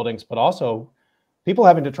constructed buildings, but also people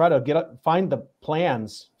having to try to find the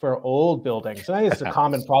plans for old buildings. And I think it's a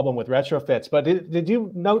common problem with retrofits, but did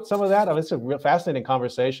you note some of that? I mean, it's a real fascinating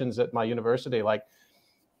conversations at my university. Like,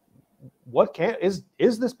 is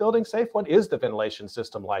this building safe? What is the ventilation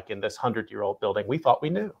system like in this 100-year-old building? We thought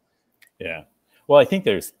we knew. Yeah. Well, I think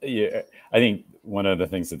I think one of the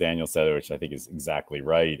things that Daniel said, which I think is exactly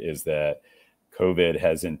right, is that COVID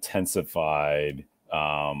has intensified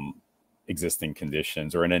existing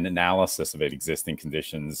conditions, or an analysis of existing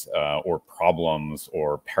conditions or problems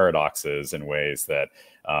or paradoxes in ways that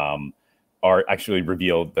are actually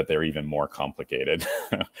revealed that they're even more complicated.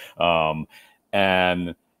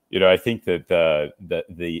 And I think that the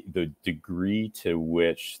degree to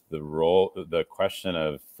which the question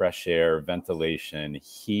of fresh air, ventilation,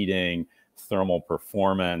 heating, thermal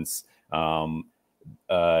performance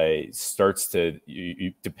starts to,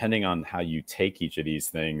 depending on how you take each of these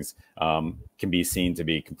things, can be seen to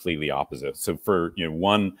be completely opposite. So for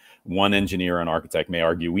one engineer and architect may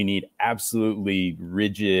argue we need absolutely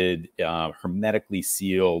rigid, hermetically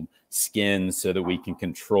sealed skin so that we can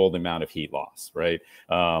control the amount of heat loss, right?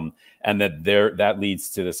 And that leads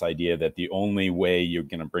to this idea that the only way you're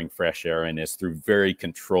going to bring fresh air in is through very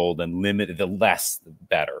controlled and limited, the less the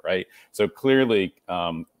better, right? So clearly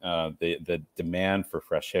the demand for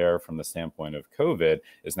fresh air from the standpoint of COVID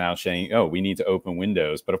is now saying, oh, we need to open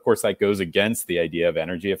windows. But of course that goes against the idea of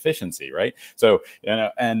energy efficiency, right? So,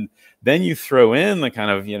 and then you throw in the kind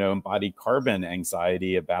of, embodied carbon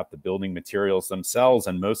anxiety about the building materials themselves.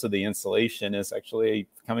 And most of the insulation is actually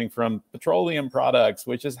coming from petroleum products,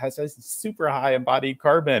 which has a super high embodied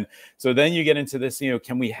carbon. So then you get into this,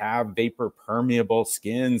 can we have vapor permeable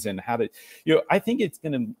skins, and how to, I think it's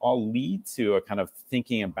going to all lead to a kind of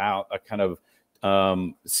thinking about a kind of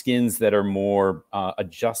skins that are more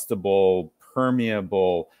adjustable,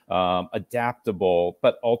 permeable, adaptable,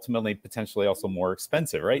 but ultimately potentially also more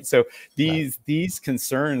expensive, right? So these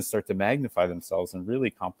concerns start to magnify themselves in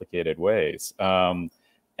really complicated ways.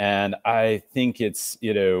 And I think it's,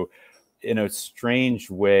 in a strange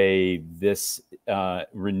way, this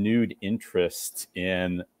renewed interest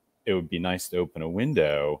in it would be nice to open a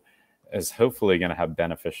window is hopefully going to have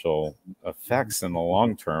beneficial effects in the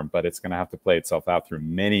long term, but it's going to have to play itself out through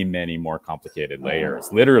many, many more complicated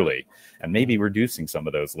layers, literally, and maybe reducing some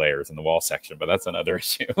of those layers in the wall section, but that's another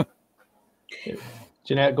issue.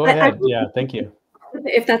 Jeanette, go ahead. Yeah, thank you.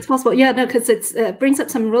 If that's possible. Yeah, no, because it brings up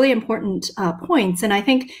some really important points. And I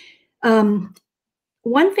think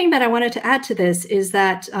one thing that I wanted to add to this is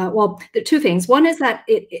that, well, there are two things. One is that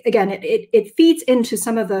it feeds into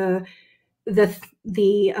some of the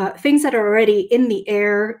things that are already in the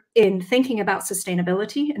air in thinking about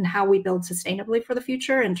sustainability and how we build sustainably for the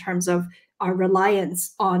future in terms of our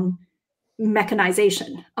reliance on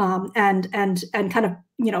mechanization, and kind of,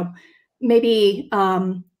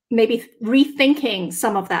 maybe rethinking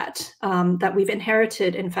some of that that we've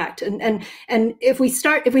inherited, in fact. And if we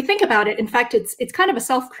think about it, in fact, it's kind of a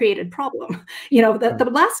self-created problem. The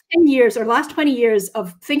last 10 years or last 20 years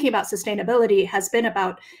of thinking about sustainability has been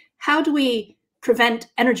about how do we prevent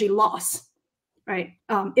energy loss, right?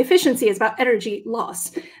 Efficiency is about energy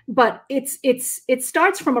loss, but it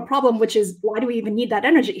starts from a problem, which is, why do we even need that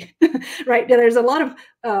energy, right? There's a lot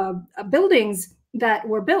of buildings that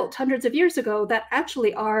were built hundreds of years ago that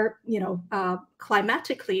actually are,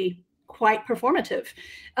 climatically quite performative,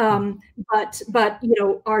 but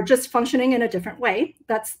are just functioning in a different way.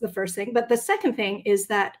 That's the first thing. But the second thing is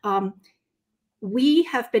that we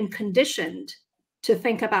have been conditioned to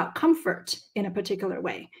think about comfort in a particular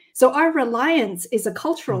way. So our reliance is a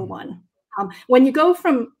cultural one. When you go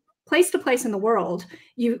from place to place in the world,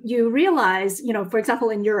 you realize, for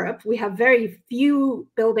example, in Europe, we have very few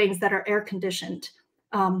buildings that are air conditioned.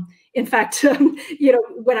 In fact,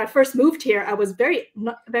 when I first moved here, I was very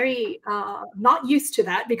not used to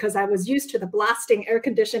that, because I was used to the blasting air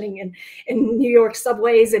conditioning in New York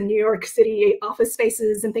subways and New York City office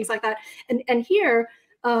spaces and things like that. And here,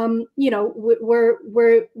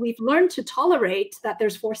 we've learned to tolerate that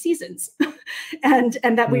there's 4 seasons, and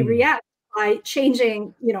that we react by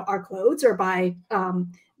changing, our clothes, or by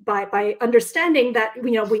understanding that,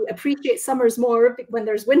 we appreciate summers more when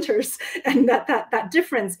there's winters, and that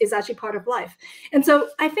difference is actually part of life. And so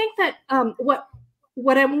I think that what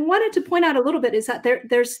I wanted to point out a little bit is that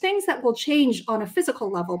there's things that will change on a physical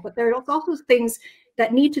level, but there are also things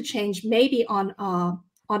that need to change maybe on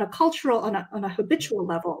a cultural, on a habitual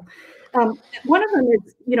level. One of them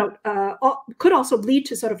is, could also lead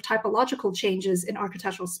to sort of typological changes in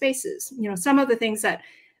architectural spaces. Some of the things that,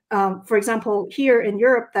 for example, here in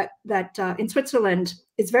Europe, that in Switzerland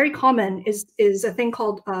is very common is a thing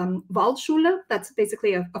called Waldschule. That's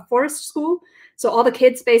basically a forest school. So all the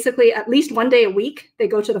kids, basically, at least one day a week, they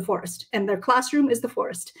go to the forest, and their classroom is the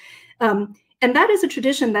forest. And that is a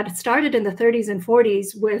tradition that started in the 30s and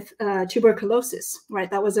 40s with tuberculosis,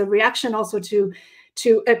 right? That was a reaction also to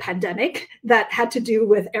a pandemic that had to do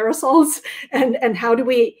with aerosols, and how do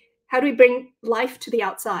we bring life to the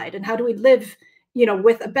outside, and how do we live,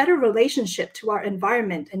 with a better relationship to our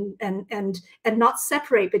environment, and not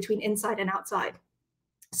separate between inside and outside.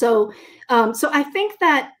 So I think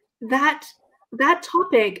that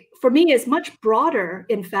topic for me is much broader,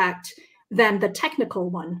 in fact, than the technical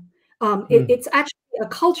one. It's actually a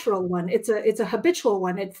cultural one. It's a habitual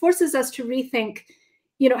one. It forces us to rethink,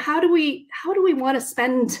 how do we want to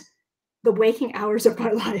spend the waking hours of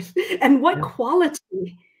our life, and what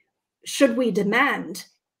quality should we demand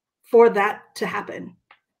for that to happen?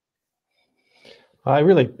 I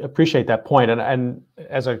really appreciate that point. And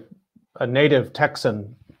as a native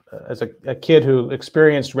Texan, a kid who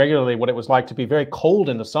experienced regularly what it was like to be very cold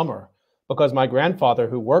in the summer, because my grandfather,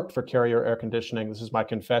 who worked for Carrier Air Conditioning, this is my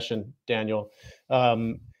confession, Daniel,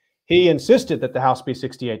 he insisted that the house be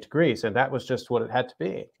 68 degrees, and that was just what it had to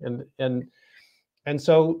be. And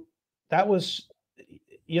so that was,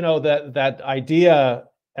 that idea.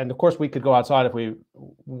 And of course, we could go outside if we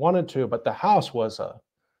wanted to, but the house was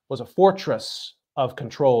a fortress of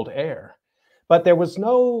controlled air. But there was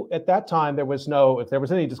no, at that time, if there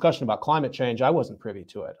was any discussion about climate change, I wasn't privy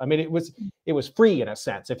to it. I mean, it was free in a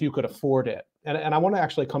sense, if you could afford it. And I want to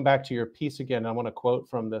actually come back to your piece again. I want to quote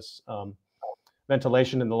from this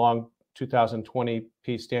Ventilation in the Long 2020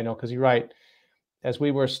 piece, Daniel, because you write, as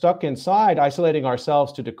we were stuck inside, isolating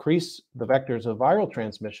ourselves to decrease the vectors of viral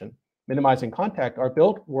transmission, minimizing contact, our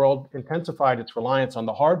built world intensified its reliance on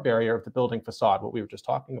the hard barrier of the building facade, what we were just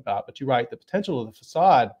talking about. But you write, the potential of the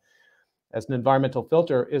facade as an environmental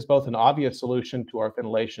filter is both an obvious solution to our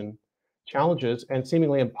ventilation challenges and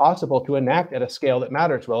seemingly impossible to enact at a scale that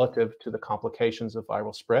matters relative to the complications of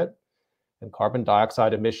viral spread and carbon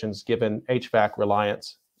dioxide emissions given HVAC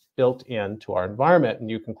reliance built into our environment. And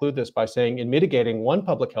you conclude this by saying, in mitigating one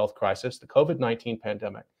public health crisis, the COVID-19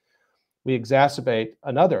 pandemic, we exacerbate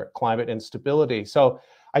another, climate instability. So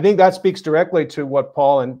I think that speaks directly to what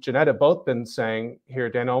Paul and Jeanette have both been saying here,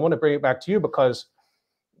 Daniel. I want to bring it back to you, because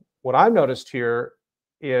what I've noticed here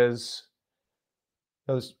is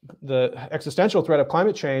the existential threat of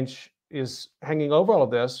climate change is hanging over all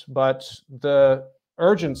of this, but the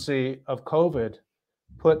urgency of COVID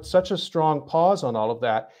put such a strong pause on all of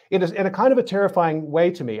that. It is in a kind of a terrifying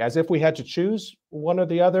way to me, as if we had to choose one or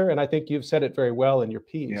the other. And I think you've said it very well in your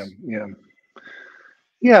piece.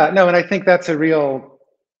 Yeah. No, and I think that's a real,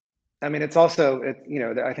 I mean, it's also,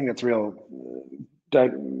 I think that's a real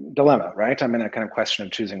dilemma, right? I mean, a kind of question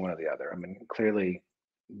of choosing one or the other. I mean, clearly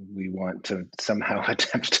we want to somehow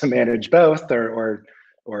attempt to manage both, or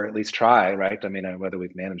at least try, right? I mean, whether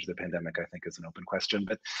we've managed the pandemic, I think, is an open question.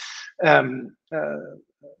 But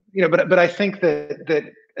but I think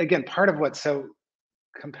that again, part of what's so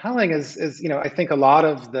compelling is I think a lot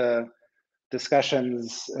of the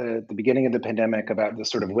discussions at the beginning of the pandemic about the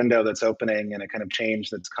sort of window that's opening and a kind of change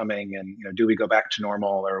that's coming, and do we go back to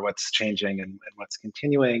normal, or what's changing and what's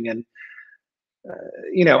continuing, and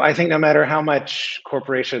I think no matter how much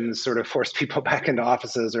corporations sort of force people back into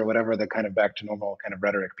offices or whatever the kind of back to normal kind of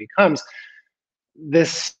rhetoric becomes,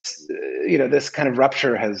 this this kind of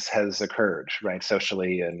rupture has occurred, right,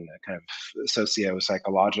 socially and kind of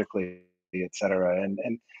socio-psychologically, et cetera,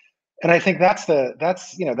 and I think that's a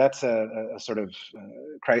sort of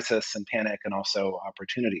crisis and panic and also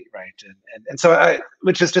opportunity, right? And so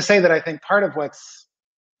which is to say that I think part of what's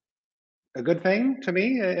a good thing to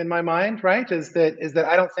me in my mind, right, is that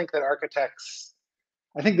I don't think that architects,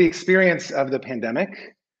 I think the experience of the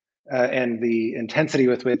pandemic and the intensity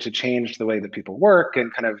with which it changed the way that people work,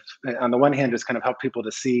 and kind of on the one hand just kind of help people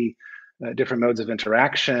to see different modes of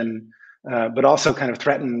interaction, but also kind of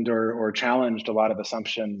threatened or challenged a lot of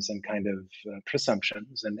assumptions and kind of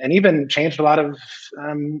presumptions, and even changed a lot of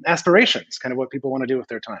aspirations, kind of what people want to do with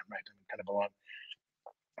their time, right? And kind of along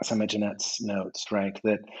some of Jeanette's notes, right?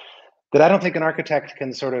 That I don't think an architect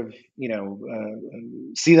can sort of,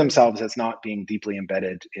 see themselves as not being deeply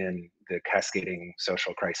embedded in the cascading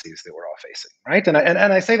social crises that we're all facing, right? And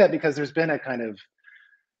I say that because there's been a kind of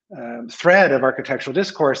thread of architectural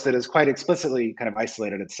discourse that has quite explicitly kind of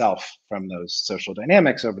isolated itself from those social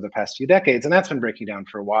dynamics over the past few decades, and that's been breaking down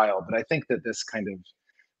for a while. But I think that this kind of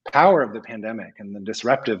power of the pandemic and the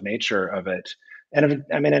disruptive nature of it, and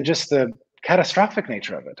just the catastrophic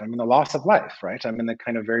nature of it, I mean, the loss of life, right? I mean, the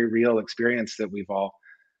kind of very real experience that we've all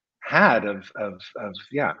had of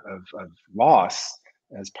loss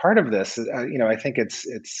as part of this, I think it's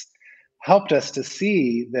helped us to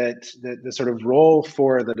see that the sort of role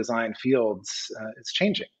for the design fields is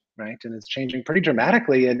changing, right? And it's changing pretty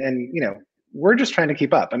dramatically, and we're just trying to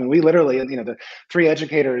keep up. I mean, we literally, the three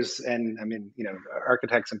educators and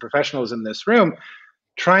architects and professionals in this room,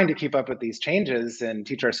 trying to keep up with these changes and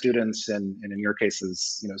teach our students, and in your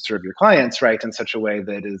cases, serve your clients, right, in such a way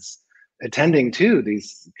that is attending to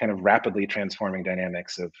these kind of rapidly transforming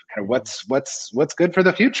dynamics of kind of what's good for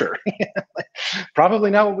the future.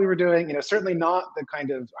 Probably not what we were doing, certainly not the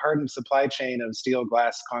kind of hardened supply chain of steel,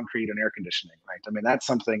 glass, concrete, and air conditioning, right? I mean, that's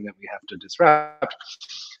something that we have to disrupt.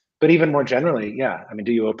 But even more generally, I mean,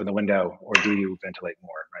 do you open the window or do you ventilate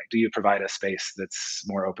more, right? Do you provide a space that's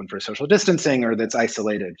more open for social distancing, or that's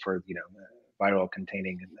isolated for, viral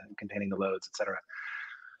containing the loads, et cetera?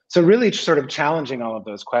 So really sort of challenging all of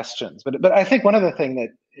those questions. But I think one other thing that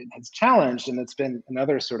it has challenged, and it's been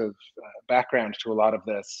another sort of background to a lot of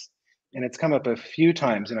this, and it's come up a few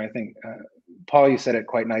times, and I think, Paul, you said it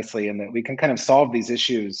quite nicely, in that we can kind of solve these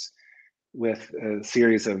issues with a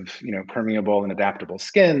series of, permeable and adaptable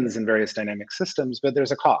skins and various dynamic systems, but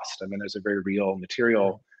there's a cost. I mean, there's a very real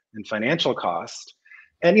material and financial cost.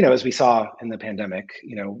 And, as we saw in the pandemic,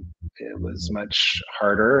 it was much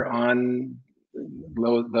harder on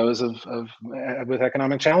those with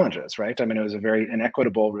economic challenges, right? I mean, it was a very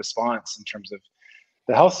inequitable response in terms of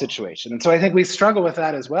the health situation. And so I think we struggle with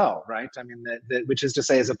that as well, right? I mean, which is to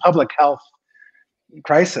say, as a public health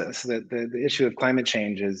crisis, that the issue of climate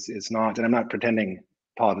change is not, and I'm not pretending,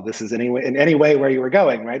 Paul, that this is in any way where you were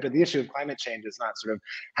going, right? But the issue of climate change is not sort of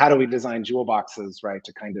how do we design jewel boxes, right,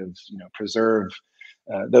 to kind of preserve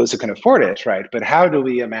those who can afford it, right? But how do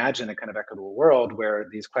we imagine a kind of equitable world where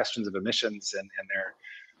these questions of emissions and their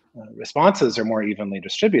responses are more evenly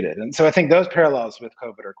distributed? And so I think those parallels with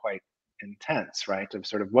COVID are quite intense, right? Of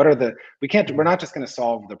sort of what are we're not just going to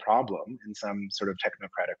solve the problem in some sort of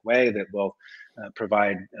technocratic way that will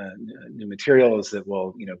provide new materials that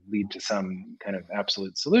will, lead to some kind of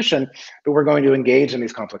absolute solution, but we're going to engage in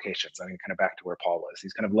these complications. I mean, kind of back to where Paul was,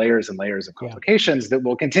 these kind of layers and layers of complications that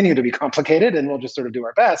will continue to be complicated, and we'll just sort of do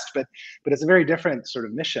our best, but it's a very different sort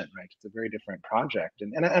of mission, right? It's a very different project.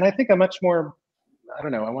 And I think a much more, I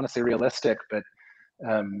don't know, I want to say realistic, but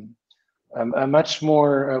a much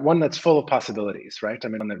more, one that's full of possibilities, right? I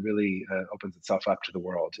mean, one that really opens itself up to the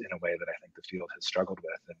world in a way that I think the field has struggled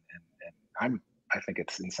with. And I think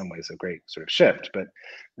it's in some ways a great sort of shift, but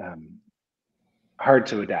hard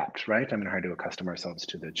to adapt, right? I mean, hard to accustom ourselves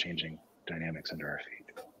to the changing dynamics under our feet.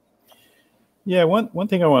 Yeah, one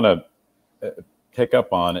thing I want to pick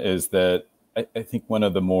up on is that I think one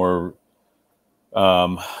of the more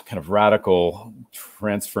kind of radical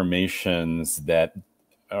transformations that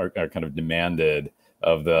are kind of demanded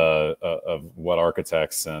of what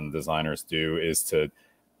architects and designers do is to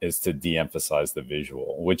de-emphasize the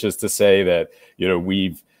visual, which is to say that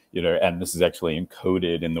we've and this is actually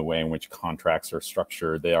encoded in the way in which contracts are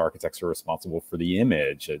structured. The architects are responsible for the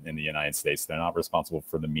image in the United States. They're not responsible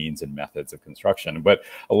for the means and methods of construction. But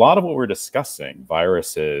a lot of what we're discussing,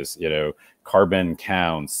 viruses, carbon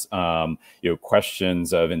counts,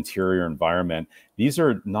 questions of interior environment, these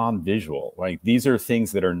are non-visual, right? These are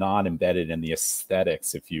things that are not embedded in the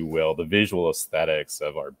aesthetics, if you will, the visual aesthetics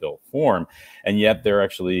of our built form, and yet they're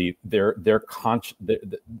actually the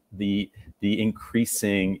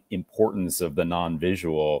increasing importance of the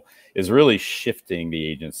non-visual is really shifting the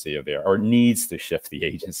agency of or needs to shift the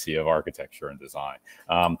agency of architecture and design.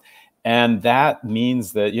 And that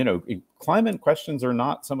means that, climate questions are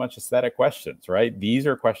not so much aesthetic questions, right? These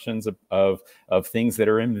are questions of things that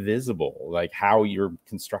are invisible, like how you're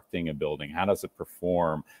constructing a building, how does it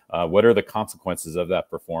perform, what are the consequences of that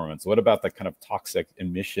performance, what about the kind of toxic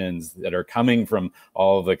emissions that are coming from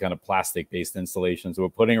all of the kind of plastic-based installations we're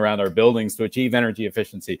putting around our buildings to achieve energy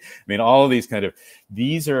efficiency. I mean, all of these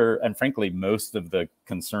are, and frankly, most of the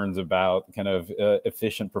concerns about kind of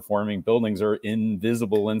efficient performing buildings are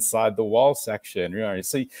invisible inside the wall section.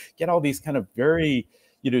 So you get all these kind of very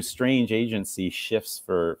strange agency shifts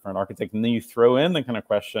for an architect, and then you throw in the kind of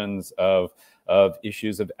questions of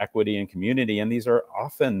issues of equity and community, and these are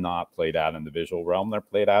often not played out in the visual realm. They're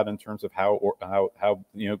played out in terms of how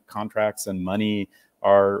contracts and money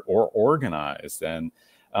are organized. And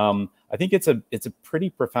I think it's a pretty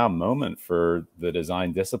profound moment for the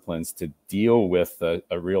design disciplines to deal with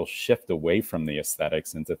a real shift away from the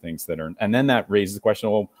aesthetics into things that are, and then that raises the question,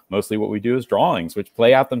 well, mostly what we do is drawings, which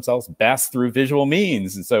play out themselves best through visual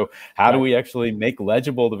means. And so how do we actually make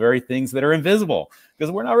legible the very things that are invisible?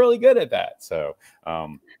 Because we're not really good at that. So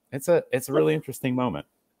it's a really interesting moment.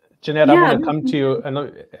 Jeanette, I want to come to you.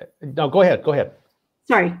 No, go ahead.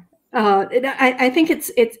 Sorry. I think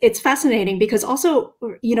it's fascinating because also,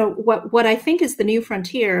 what I think is the new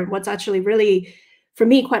frontier, what's actually really, for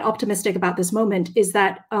me, quite optimistic about this moment is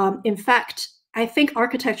that, in fact, I think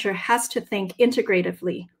architecture has to think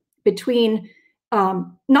integratively between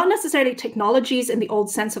not necessarily technologies in the old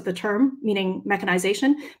sense of the term, meaning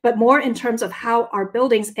mechanization, but more in terms of how our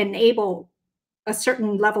buildings enable a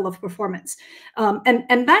certain level of performance.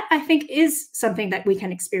 And that, I think, is something that we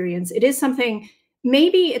can experience. It is something.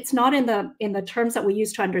 Maybe it's not in the terms that we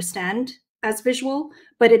use to understand as visual,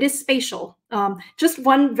 but it is spatial. Just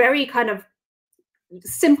one very kind of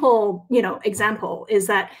simple, example is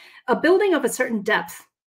that a building of a certain depth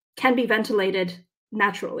can be ventilated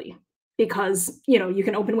naturally because, you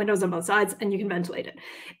can open windows on both sides and you can ventilate it.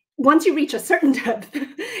 Once you reach a certain depth,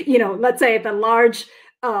 let's say the large,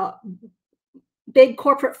 big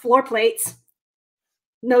corporate floor plates,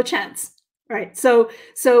 no chance. Right. So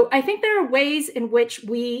I think there are ways in which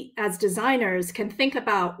we as designers can think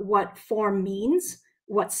about what form means,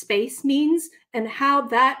 what space means, and how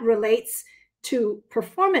that relates to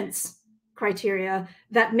performance criteria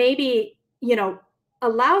that maybe,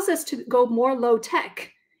 allows us to go more low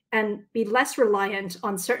tech and be less reliant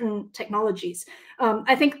on certain technologies.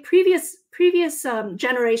 I think previous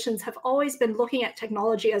generations have always been looking at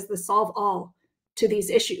technology as the solve all to these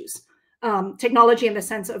issues. Technology in the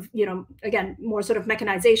sense of, again, more sort of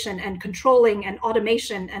mechanization and controlling and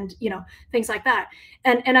automation and, things like that.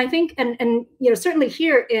 And I think, and certainly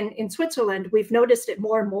here in Switzerland, we've noticed it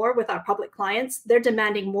more and more with our public clients. They're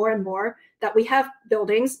demanding more and more that we have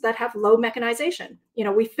buildings that have low mechanization.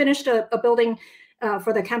 We finished a building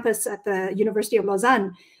for the campus at the University of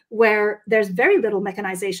Lausanne where there's very little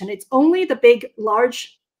mechanization. It's only the big,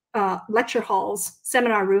 large lecture halls,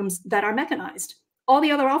 seminar rooms that are mechanized. All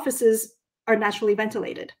the other offices are naturally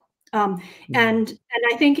ventilated. And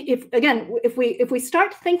I think if we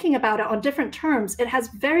start thinking about it on different terms, it has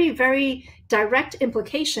very, very direct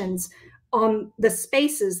implications on the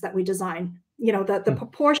spaces that we design, the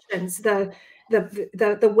proportions, the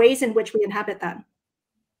ways in which we inhabit them.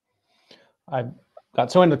 I got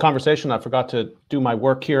so into the conversation, I forgot to do my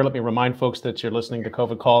work here. Let me remind folks that you're listening to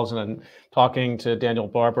COVID Calls, and I'm talking to Daniel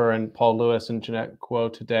Barber and Paul Lewis and Jeanette Kuo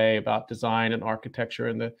today about design and architecture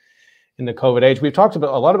in the COVID age. We've talked a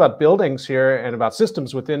lot about buildings here and about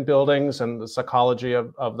systems within buildings and the psychology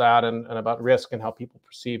of that and about risk and how people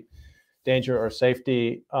perceive danger or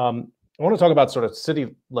safety. I want to talk about sort of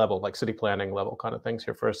city level, like city planning level kind of things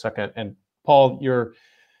here for a second. And Paul, your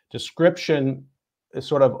description is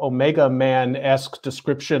sort of Omega Man-esque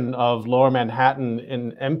description of Lower Manhattan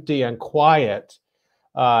in empty and quiet.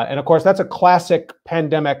 And of course, that's a classic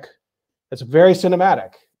pandemic. It's very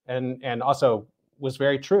cinematic and also was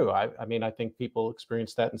very true. I mean, I think people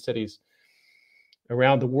experienced that in cities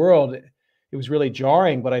around the world. It was really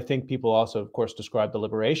jarring, but I think people also, of course, described the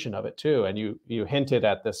liberation of it too. And you hinted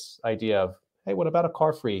at this idea of, hey, what about a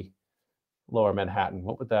car-free Lower Manhattan?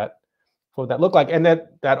 What would that look like? And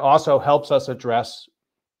that also helps us address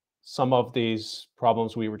some of these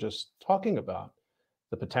problems we were just talking about.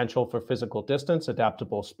 The potential for physical distance,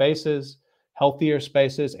 adaptable spaces, healthier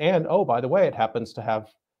spaces, and oh, by the way, it happens to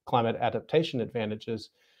have climate adaptation advantages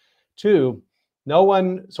too.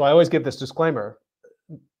 So I always give this disclaimer,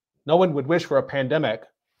 no one would wish for a pandemic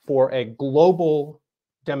for a global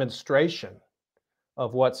demonstration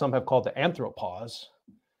of what some have called the anthropause,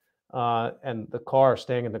 and the car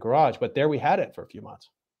staying in the garage, but there we had it for a few months.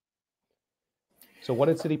 So what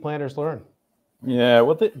did city planners learn? Yeah,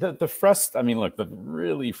 well, I mean, look, the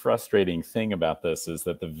really frustrating thing about this is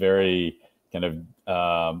that the very kind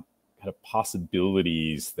of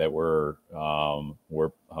possibilities that were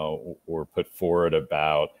put forward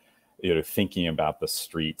about, thinking about the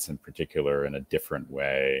streets in particular in a different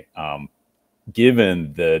way,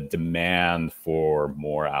 given the demand for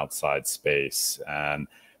more outside space and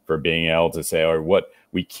for being able to say, or what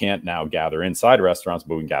we can't now gather inside restaurants,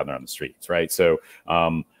 but we can gather on the streets, right? So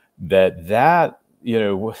that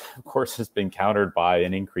of course, has been countered by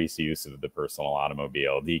an increased use of the personal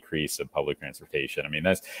automobile, decrease of public transportation. I mean,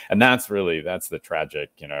 that's the tragic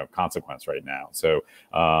consequence right now. So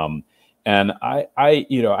and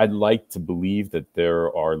I'd like to believe that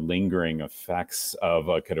there are lingering effects of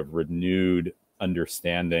a kind of renewed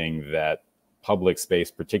understanding that public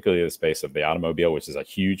space, particularly the space of the automobile, which is a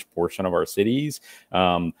huge portion of our cities,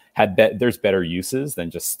 there's better uses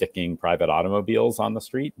than just sticking private automobiles on the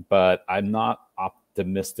street. But I'm not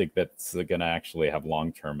optimistic that's going to actually have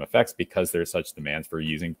long-term effects because there's such demand for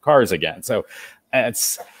using cars again. So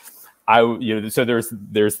so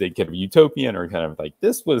there's the kind of utopian or kind of like,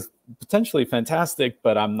 this was potentially fantastic,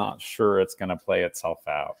 but I'm not sure it's going to play itself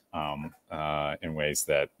out in ways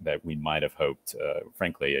that we might have hoped,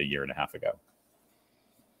 frankly, a year and a half ago.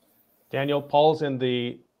 Daniel, Paul's in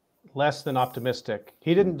the less than optimistic.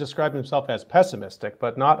 He didn't describe himself as pessimistic,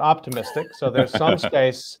 but not optimistic. So there's some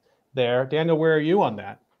space there. Daniel, where are you on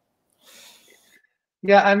that?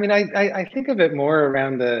 Yeah, I mean, I think of it more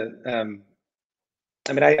around the,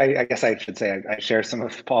 I guess I should say I share some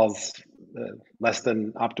of Paul's less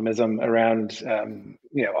than optimism around,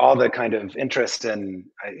 all the kind of interest and,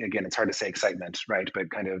 again, it's hard to say excitement, right? But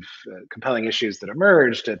kind of compelling issues that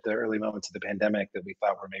emerged at the early moments of the pandemic that we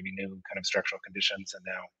thought were maybe new kind of structural conditions. And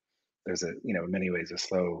now there's in many ways, a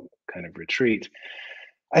slow kind of retreat.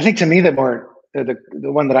 I think to me, the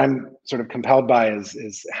one that I'm sort of compelled by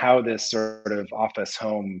is how this sort of office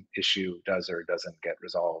home issue does or doesn't get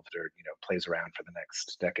resolved or, plays around for the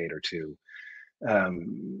next decade or two.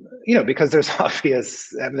 because there's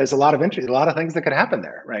obvious, there's a lot of interest, a lot of things that could happen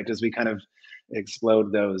there, right? As we kind of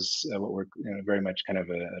explode those, what were very much kind of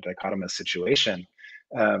a dichotomous situation.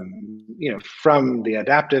 From the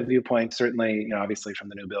adaptive viewpoint, certainly, obviously from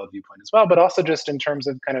the new build viewpoint as well, but also just in terms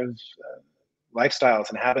of kind of lifestyles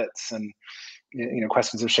and habits and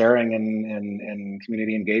questions of sharing and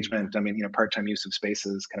community engagement. I mean, part-time use of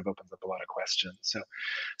spaces kind of opens up a lot of questions.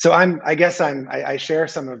 So I share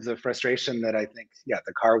some of the frustration that I think,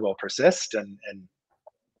 the car will persist and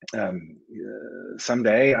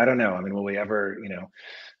someday, I don't know. I mean, will we ever,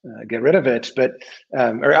 get rid of it? But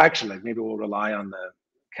or actually, maybe we'll rely on the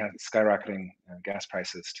skyrocketing gas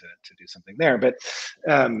prices to do something there. But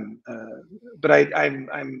I'm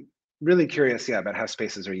really curious, about how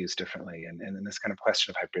spaces are used differently, and this kind of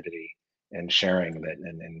question of hybridity and sharing that,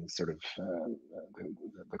 and sort of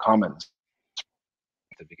the commons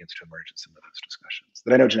that begins to emerge in some of those discussions.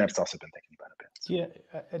 But I know Jeanette's also been thinking about a bit. So. Yeah,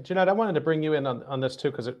 Jeanette, I wanted to bring you in on this too,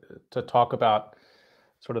 because to talk about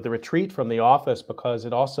sort of the retreat from the office, because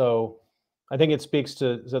it also, I think it speaks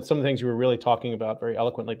to some of the things you were really talking about very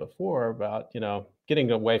eloquently before about, getting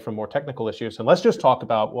away from more technical issues. And let's just talk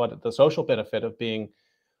about what the social benefit of being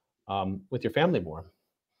with your family more,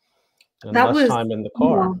 and less time in the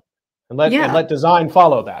car, and let design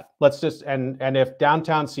follow that. Let's just, and if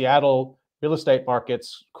downtown Seattle real estate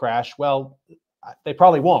markets crash, well, they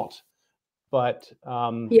probably won't, but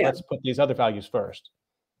let's put these other values first.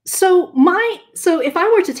 So if I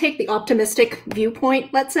were to take the optimistic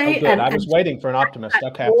viewpoint, let's say, I was waiting for an optimist.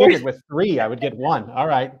 Okay, I figured with 3 I would get 1. All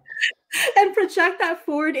right. And project that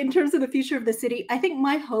forward in terms of the future of the city. I think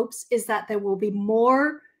my hopes is that there will be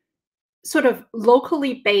more sort of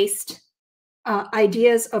locally based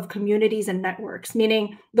ideas of communities and networks,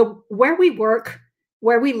 meaning where we work,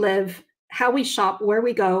 where we live, how we shop, where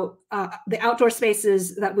we go, the outdoor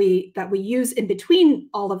spaces that we use in between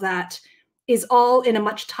all of that is all in a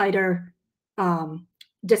much tighter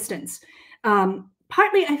distance.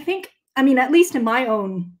 Partly, I think, at least in my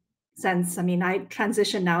own sense, I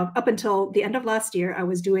transitioned now. Up until the end of last year, I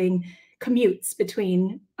was doing commutes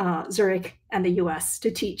between Zurich and the US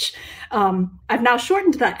to teach. I've now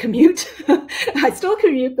shortened that commute. I still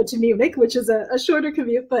commute, but to Munich, which is a shorter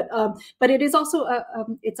commute, but it is also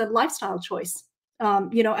it's a lifestyle choice.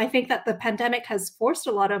 I think that the pandemic has forced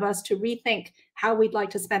a lot of us to rethink how we'd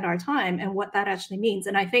like to spend our time and what that actually means.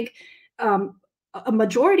 And I think a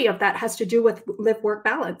majority of that has to do with live-work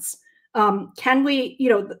balance. Can we,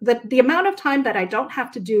 the amount of time that I don't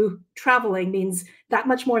have to do traveling means that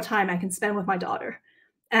much more time I can spend with my daughter.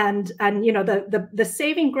 And the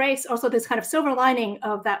saving grace, also this kind of silver lining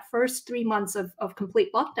of that first 3 months of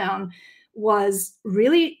complete lockdown was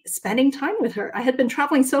really spending time with her. I had been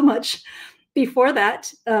traveling so much before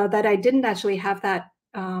that that I didn't actually have that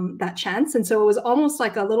chance. And so it was almost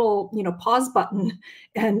like a little, pause button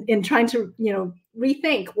and in trying to,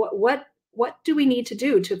 rethink what do we need to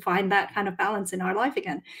do to find that kind of balance in our life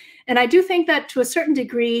again. And I do think that to a certain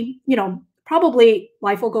degree, probably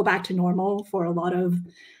life will go back to normal for a lot of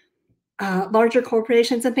larger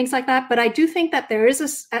corporations and things like that. But I do think that there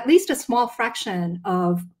is at least a small fraction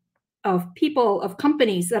of people, of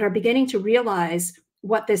companies that are beginning to realize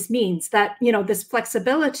what this means, that, this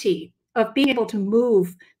flexibility of being able to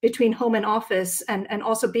move between home and office, and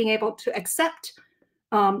also being able to accept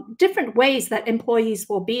different ways that employees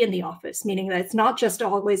will be in the office, meaning that it's not just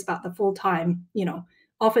always about the full-time,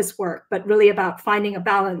 office work, but really about finding a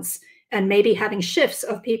balance and maybe having shifts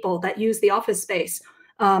of people that use the office space.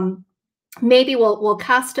 Maybe we'll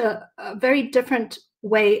cast a very different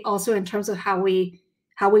way also in terms of how we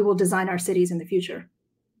will design our cities in the future.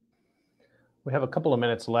 We have a couple of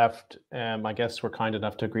minutes left, and my guests were kind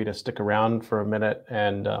enough to agree to stick around for a minute.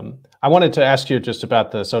 And I wanted to ask you just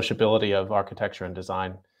about the sociability of architecture and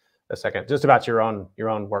design a second, just about your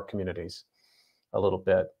own work communities a little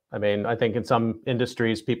bit. I think in some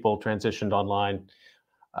industries, people transitioned online.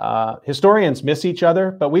 Historians miss each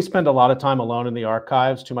other, but we spend a lot of time alone in the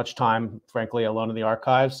archives, too much time, frankly, alone in the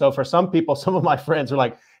archives. So for some people, some of my friends are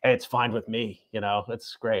like, hey, it's fine with me.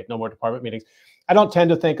 It's great. No more department meetings. I don't tend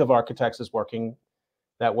to think of architects as working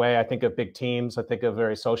that way. I think of big teams. I think of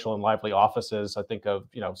very social and lively offices. I think of,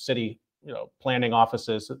 city, planning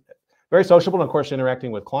offices, very sociable, and of course,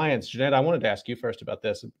 interacting with clients. Jeanette, I wanted to ask you first about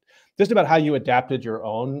this, just about how you adapted your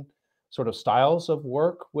own sort of styles of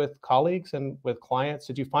work with colleagues and with clients.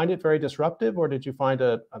 Did you find it very disruptive, or did you find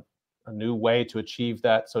a new way to achieve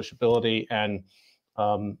that sociability and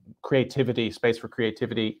creativity, space for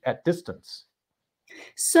creativity at distance?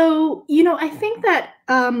 So, I think that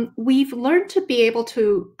we've learned to be able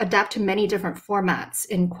to adapt to many different formats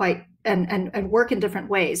and work in different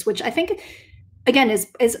ways, which I think again,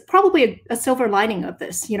 is probably a silver lining of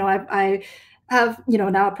this. I have,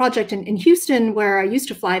 now a project in Houston where I used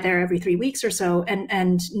to fly there every 3 weeks or so.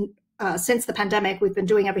 And since the pandemic, we've been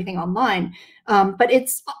doing everything online. But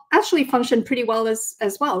it's actually functioned pretty well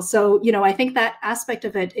as well. So, I think that aspect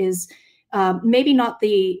of it is maybe not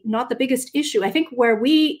the biggest issue. I think where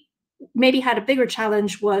we maybe had a bigger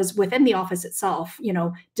challenge was within the office itself,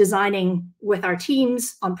 designing with our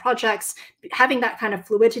teams on projects, having that kind of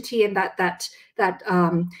fluidity and that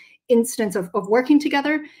instance of working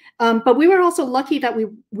together. But we were also lucky that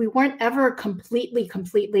we weren't ever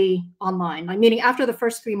completely online. Meaning after the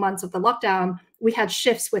first 3 months of the lockdown, we had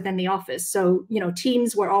shifts within the office. So,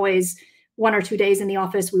 teams were always 1 or 2 days in the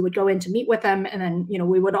office. We would go in to meet with them, and then,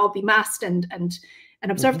 we would all be masked and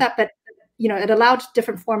observe that. But, it allowed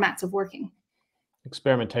different formats of working.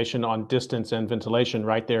 Experimentation on distance and ventilation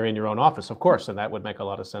right there in your own office, of course, and that would make a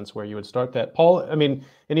lot of sense where you would start that. Paul,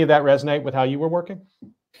 any of that resonate with how you were working?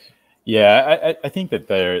 Yeah, I think that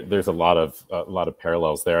there's a lot of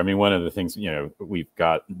parallels there. One of the things,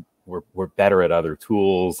 we're better at other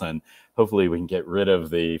tools, and hopefully we can get rid of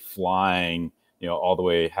the flying, all the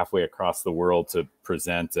way halfway across the world to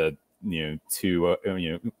present a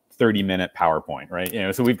 30-minute PowerPoint,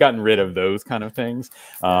 right? So we've gotten rid of those kind of things.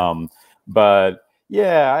 But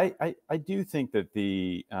yeah, I do think that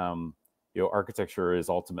the architecture is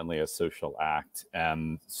ultimately a social act,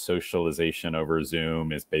 and socialization over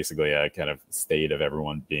Zoom is basically a kind of state of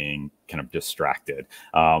everyone being kind of distracted,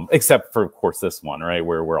 except for, of course, this one, right,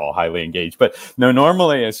 where we're all highly engaged. But no,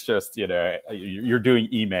 normally it's just, you're doing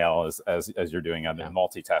email as you're doing on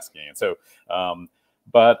multitasking. And so,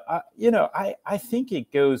 but I think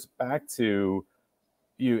it goes back to,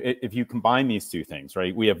 if you combine these two things,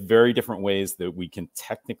 right, we have very different ways that we can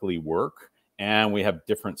technically work. And we have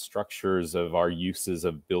different structures of our uses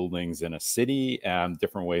of buildings in a city and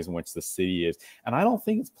different ways in which the city is. And I don't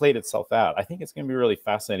think it's played itself out. I think it's going to be really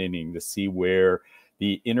fascinating to see where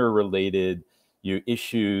the interrelated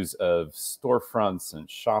issues of storefronts and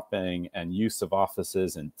shopping and use of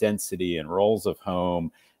offices and density and roles of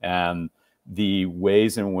home and the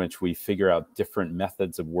ways in which we figure out different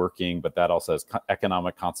methods of working, but that also has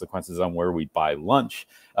economic consequences on where we buy lunch.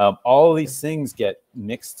 All of these things get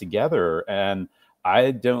mixed together. And I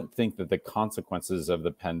don't think that the consequences of the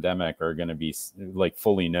pandemic are going to be like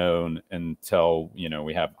fully known until,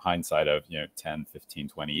 we have hindsight of, 10, 15,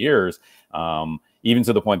 20 years. Even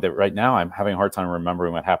to the point that right now I'm having a hard time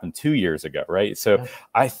remembering what happened 2 years ago. Right. So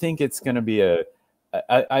I think it's going to be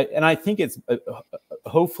I think it's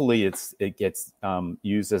hopefully it gets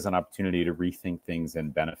used as an opportunity to rethink things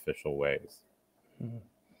in beneficial ways.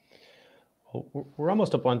 Well, we're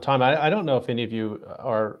almost up on time. I don't know if any of you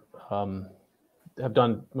have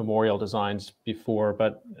done memorial designs before,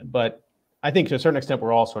 but I think to a certain extent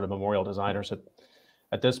we're all sort of memorial designers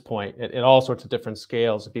at this point at all sorts of different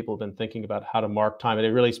scales. People have been thinking about how to mark time, and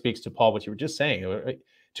it really speaks to, Paul, what you were just saying.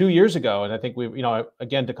 2 years ago, and I think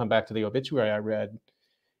again, to come back to the obituary I read,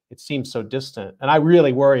 it seems so distant. And I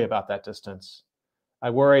really worry about that distance.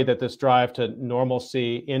 I worry that this drive to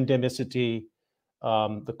normalcy, endemicity,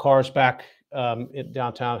 the cars back in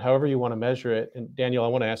downtown, however you want to measure it. And Daniel, I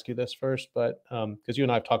want to ask you this first, but because you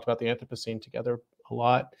and I have talked about the Anthropocene together a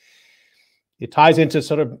lot, it ties into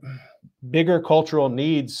sort of bigger cultural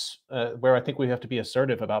needs where I think we have to be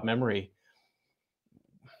assertive about memory.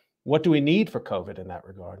 What do we need for COVID in that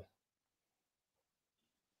regard?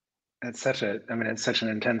 It's such an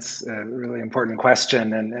intense, really important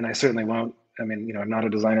question, and I certainly won't. I'm not a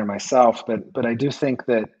designer myself, but I do think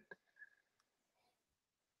that,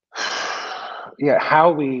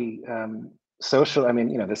 how we social.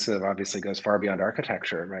 This obviously goes far beyond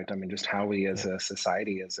architecture, right? Just how we as a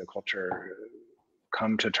society, as a culture,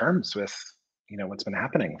 come to terms with, what's been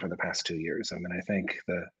happening for the past 2 years. I think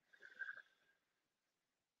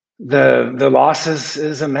the loss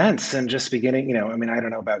is immense, and just beginning, I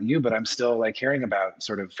don't know about you, but I'm still like hearing about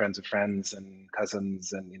sort of friends of friends and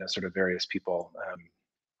cousins and, sort of various people.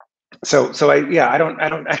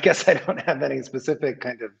 I guess I don't have any specific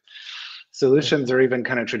kind of solutions or even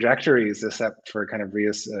kind of trajectories, except for kind of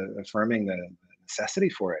reaffirming the necessity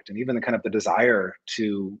for it, and even the kind of the desire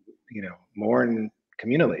to, mourn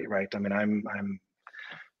communally, right? I'm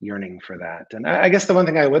yearning for that. And I guess the one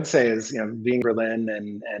thing I would say is, being in Berlin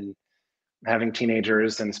and having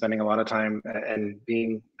teenagers and spending a lot of time and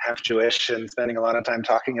being half Jewish and spending a lot of time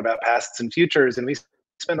talking about pasts and futures. And we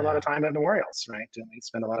spend a lot of time at memorials, right? And we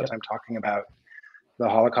spend a lot of time talking about the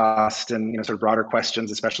Holocaust and, sort of broader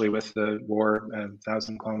questions, especially with the war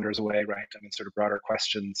 1,000 kilometers away, right? Sort of broader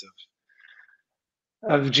questions of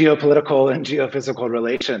geopolitical and geophysical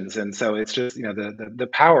relations. And so it's just, you know, the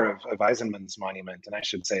power of Eisenman's monument. And I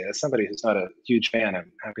should say, as somebody who's not a huge fan,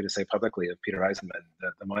 I'm happy to say publicly, of Peter Eisenman,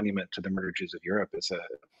 the monument to the murdered Jews of Europe is an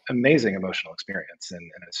amazing emotional experience, and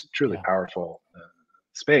it's a truly powerful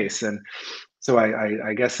space. And so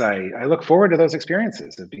I guess I look forward to those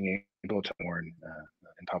experiences of being able to mourn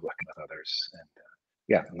in public and with others. And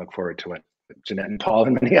yeah, I look forward to what Jeanette and Paul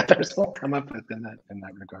and many others will come up with in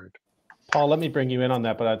that regard. Paul, let me bring you in on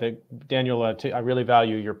that, but I think, Daniel, I really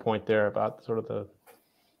value your point there about sort of the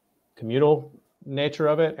communal nature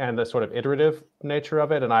of it and the sort of iterative nature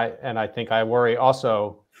of it. And I think I worry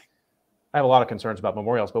also, I have a lot of concerns about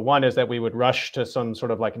memorials, but one is that we would rush to some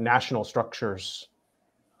sort of like national structures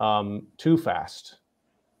too fast.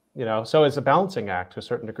 You know, so it's a balancing act to a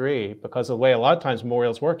certain degree, because the way a lot of times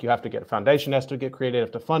memorials work, you have to get a foundation, has to get created, you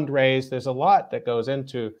have to fundraise. There's a lot that goes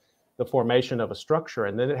into the formation of a structure,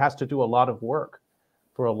 and then it has to do a lot of work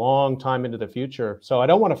for a long time into the future. So I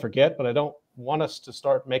don't want to forget, but I don't want us to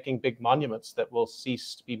start making big monuments that will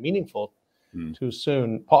cease to be meaningful too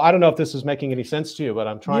soon. Paul, I don't know if this is making any sense to you, but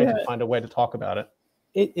I'm trying to find a way to talk about it.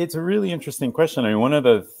 It's a really interesting question. I mean, one of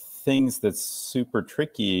the things that's super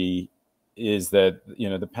tricky is that, you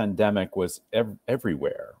know, the pandemic was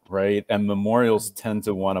everywhere, right? And memorials tend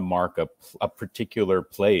to want to mark a particular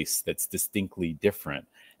place that's distinctly different.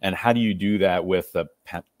 And how do you do that with a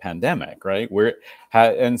pandemic, right?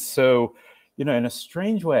 And so, you know, in a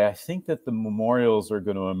strange way, I think that the memorials are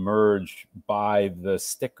going to emerge by the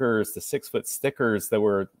stickers, the 6-foot stickers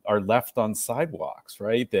that are left on sidewalks,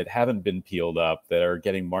 right? That haven't been peeled up, that are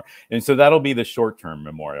getting more. And so that'll be the short-term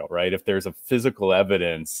memorial, right? If there's a physical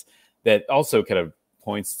evidence that also kind of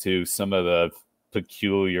points to some of the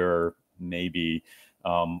peculiar, maybe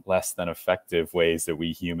less than effective ways that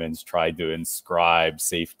we humans try to inscribe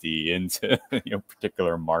safety into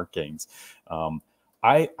particular markings.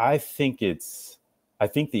 I think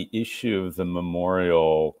the issue of the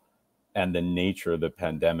memorial and the nature of the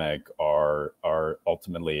pandemic are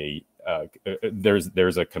ultimately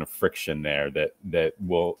there's a kind of friction there that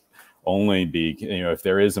will only be, if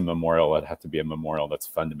there is a memorial, it'd have to be a memorial that's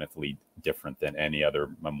fundamentally different than any other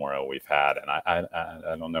memorial we've had, and I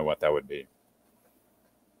don't know what that would be.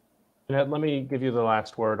 Let me give you the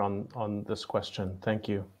last word on this question. Thank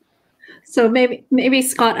you. So maybe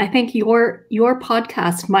Scott, I think your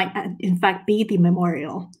podcast might in fact be the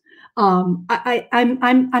memorial. I'm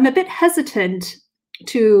a bit hesitant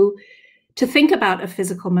to think about a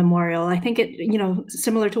physical memorial. I think it,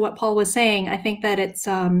 similar to what Paul was saying, I think that it's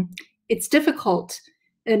difficult,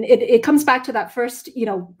 and it comes back to that first,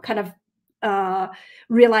 kind of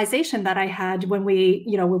realization that I had when we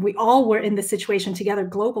all were in the situation together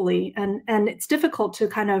globally, and it's difficult to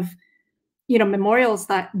kind of memorialize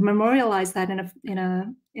that in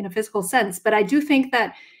a physical sense. But I do think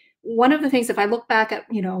that one of the things, if I look back at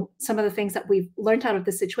some of the things that we've learned out of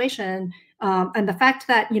this situation, and the fact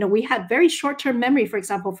that we had very short-term memory, for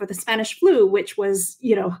example, for the Spanish flu, which was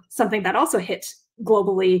something that also hit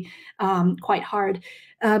globally quite hard,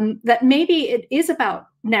 that maybe it is about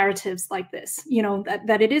narratives like this,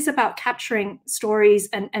 that it is about capturing stories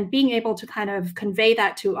and being able to kind of convey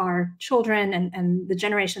that to our children and the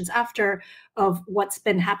generations after of what's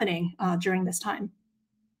been happening during this time.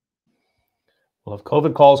 Well, if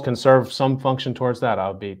COVID calls can serve some function towards that,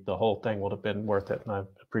 the whole thing would have been worth it. And I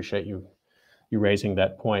appreciate you raising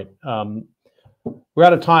that point. We're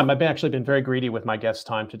out of time. I've actually been very greedy with my guest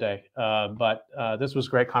time today, but this was a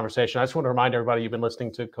great conversation. I just want to remind everybody you've been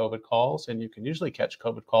listening to COVID Calls, and you can usually catch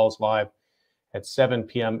COVID Calls live at 7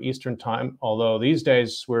 p.m. Eastern time. Although these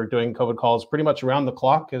days we're doing COVID Calls pretty much around the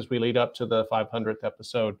clock as we lead up to the 500th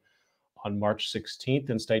episode on March 16th.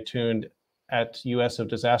 And stay tuned at US of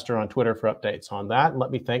Disaster on Twitter for updates on that. And let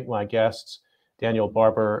me thank my guests, Daniel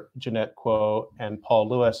Barber, Jeanette Kuo, and Paul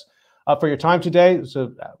Lewis, for your time today. It was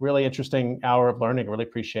a really interesting hour of learning. I really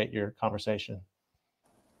appreciate your conversation.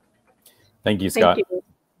 Thank you, Scott. Thank you.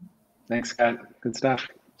 Thanks, Scott. Good stuff.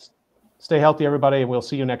 Stay healthy, everybody, and we'll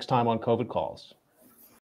see you next time on COVID Calls.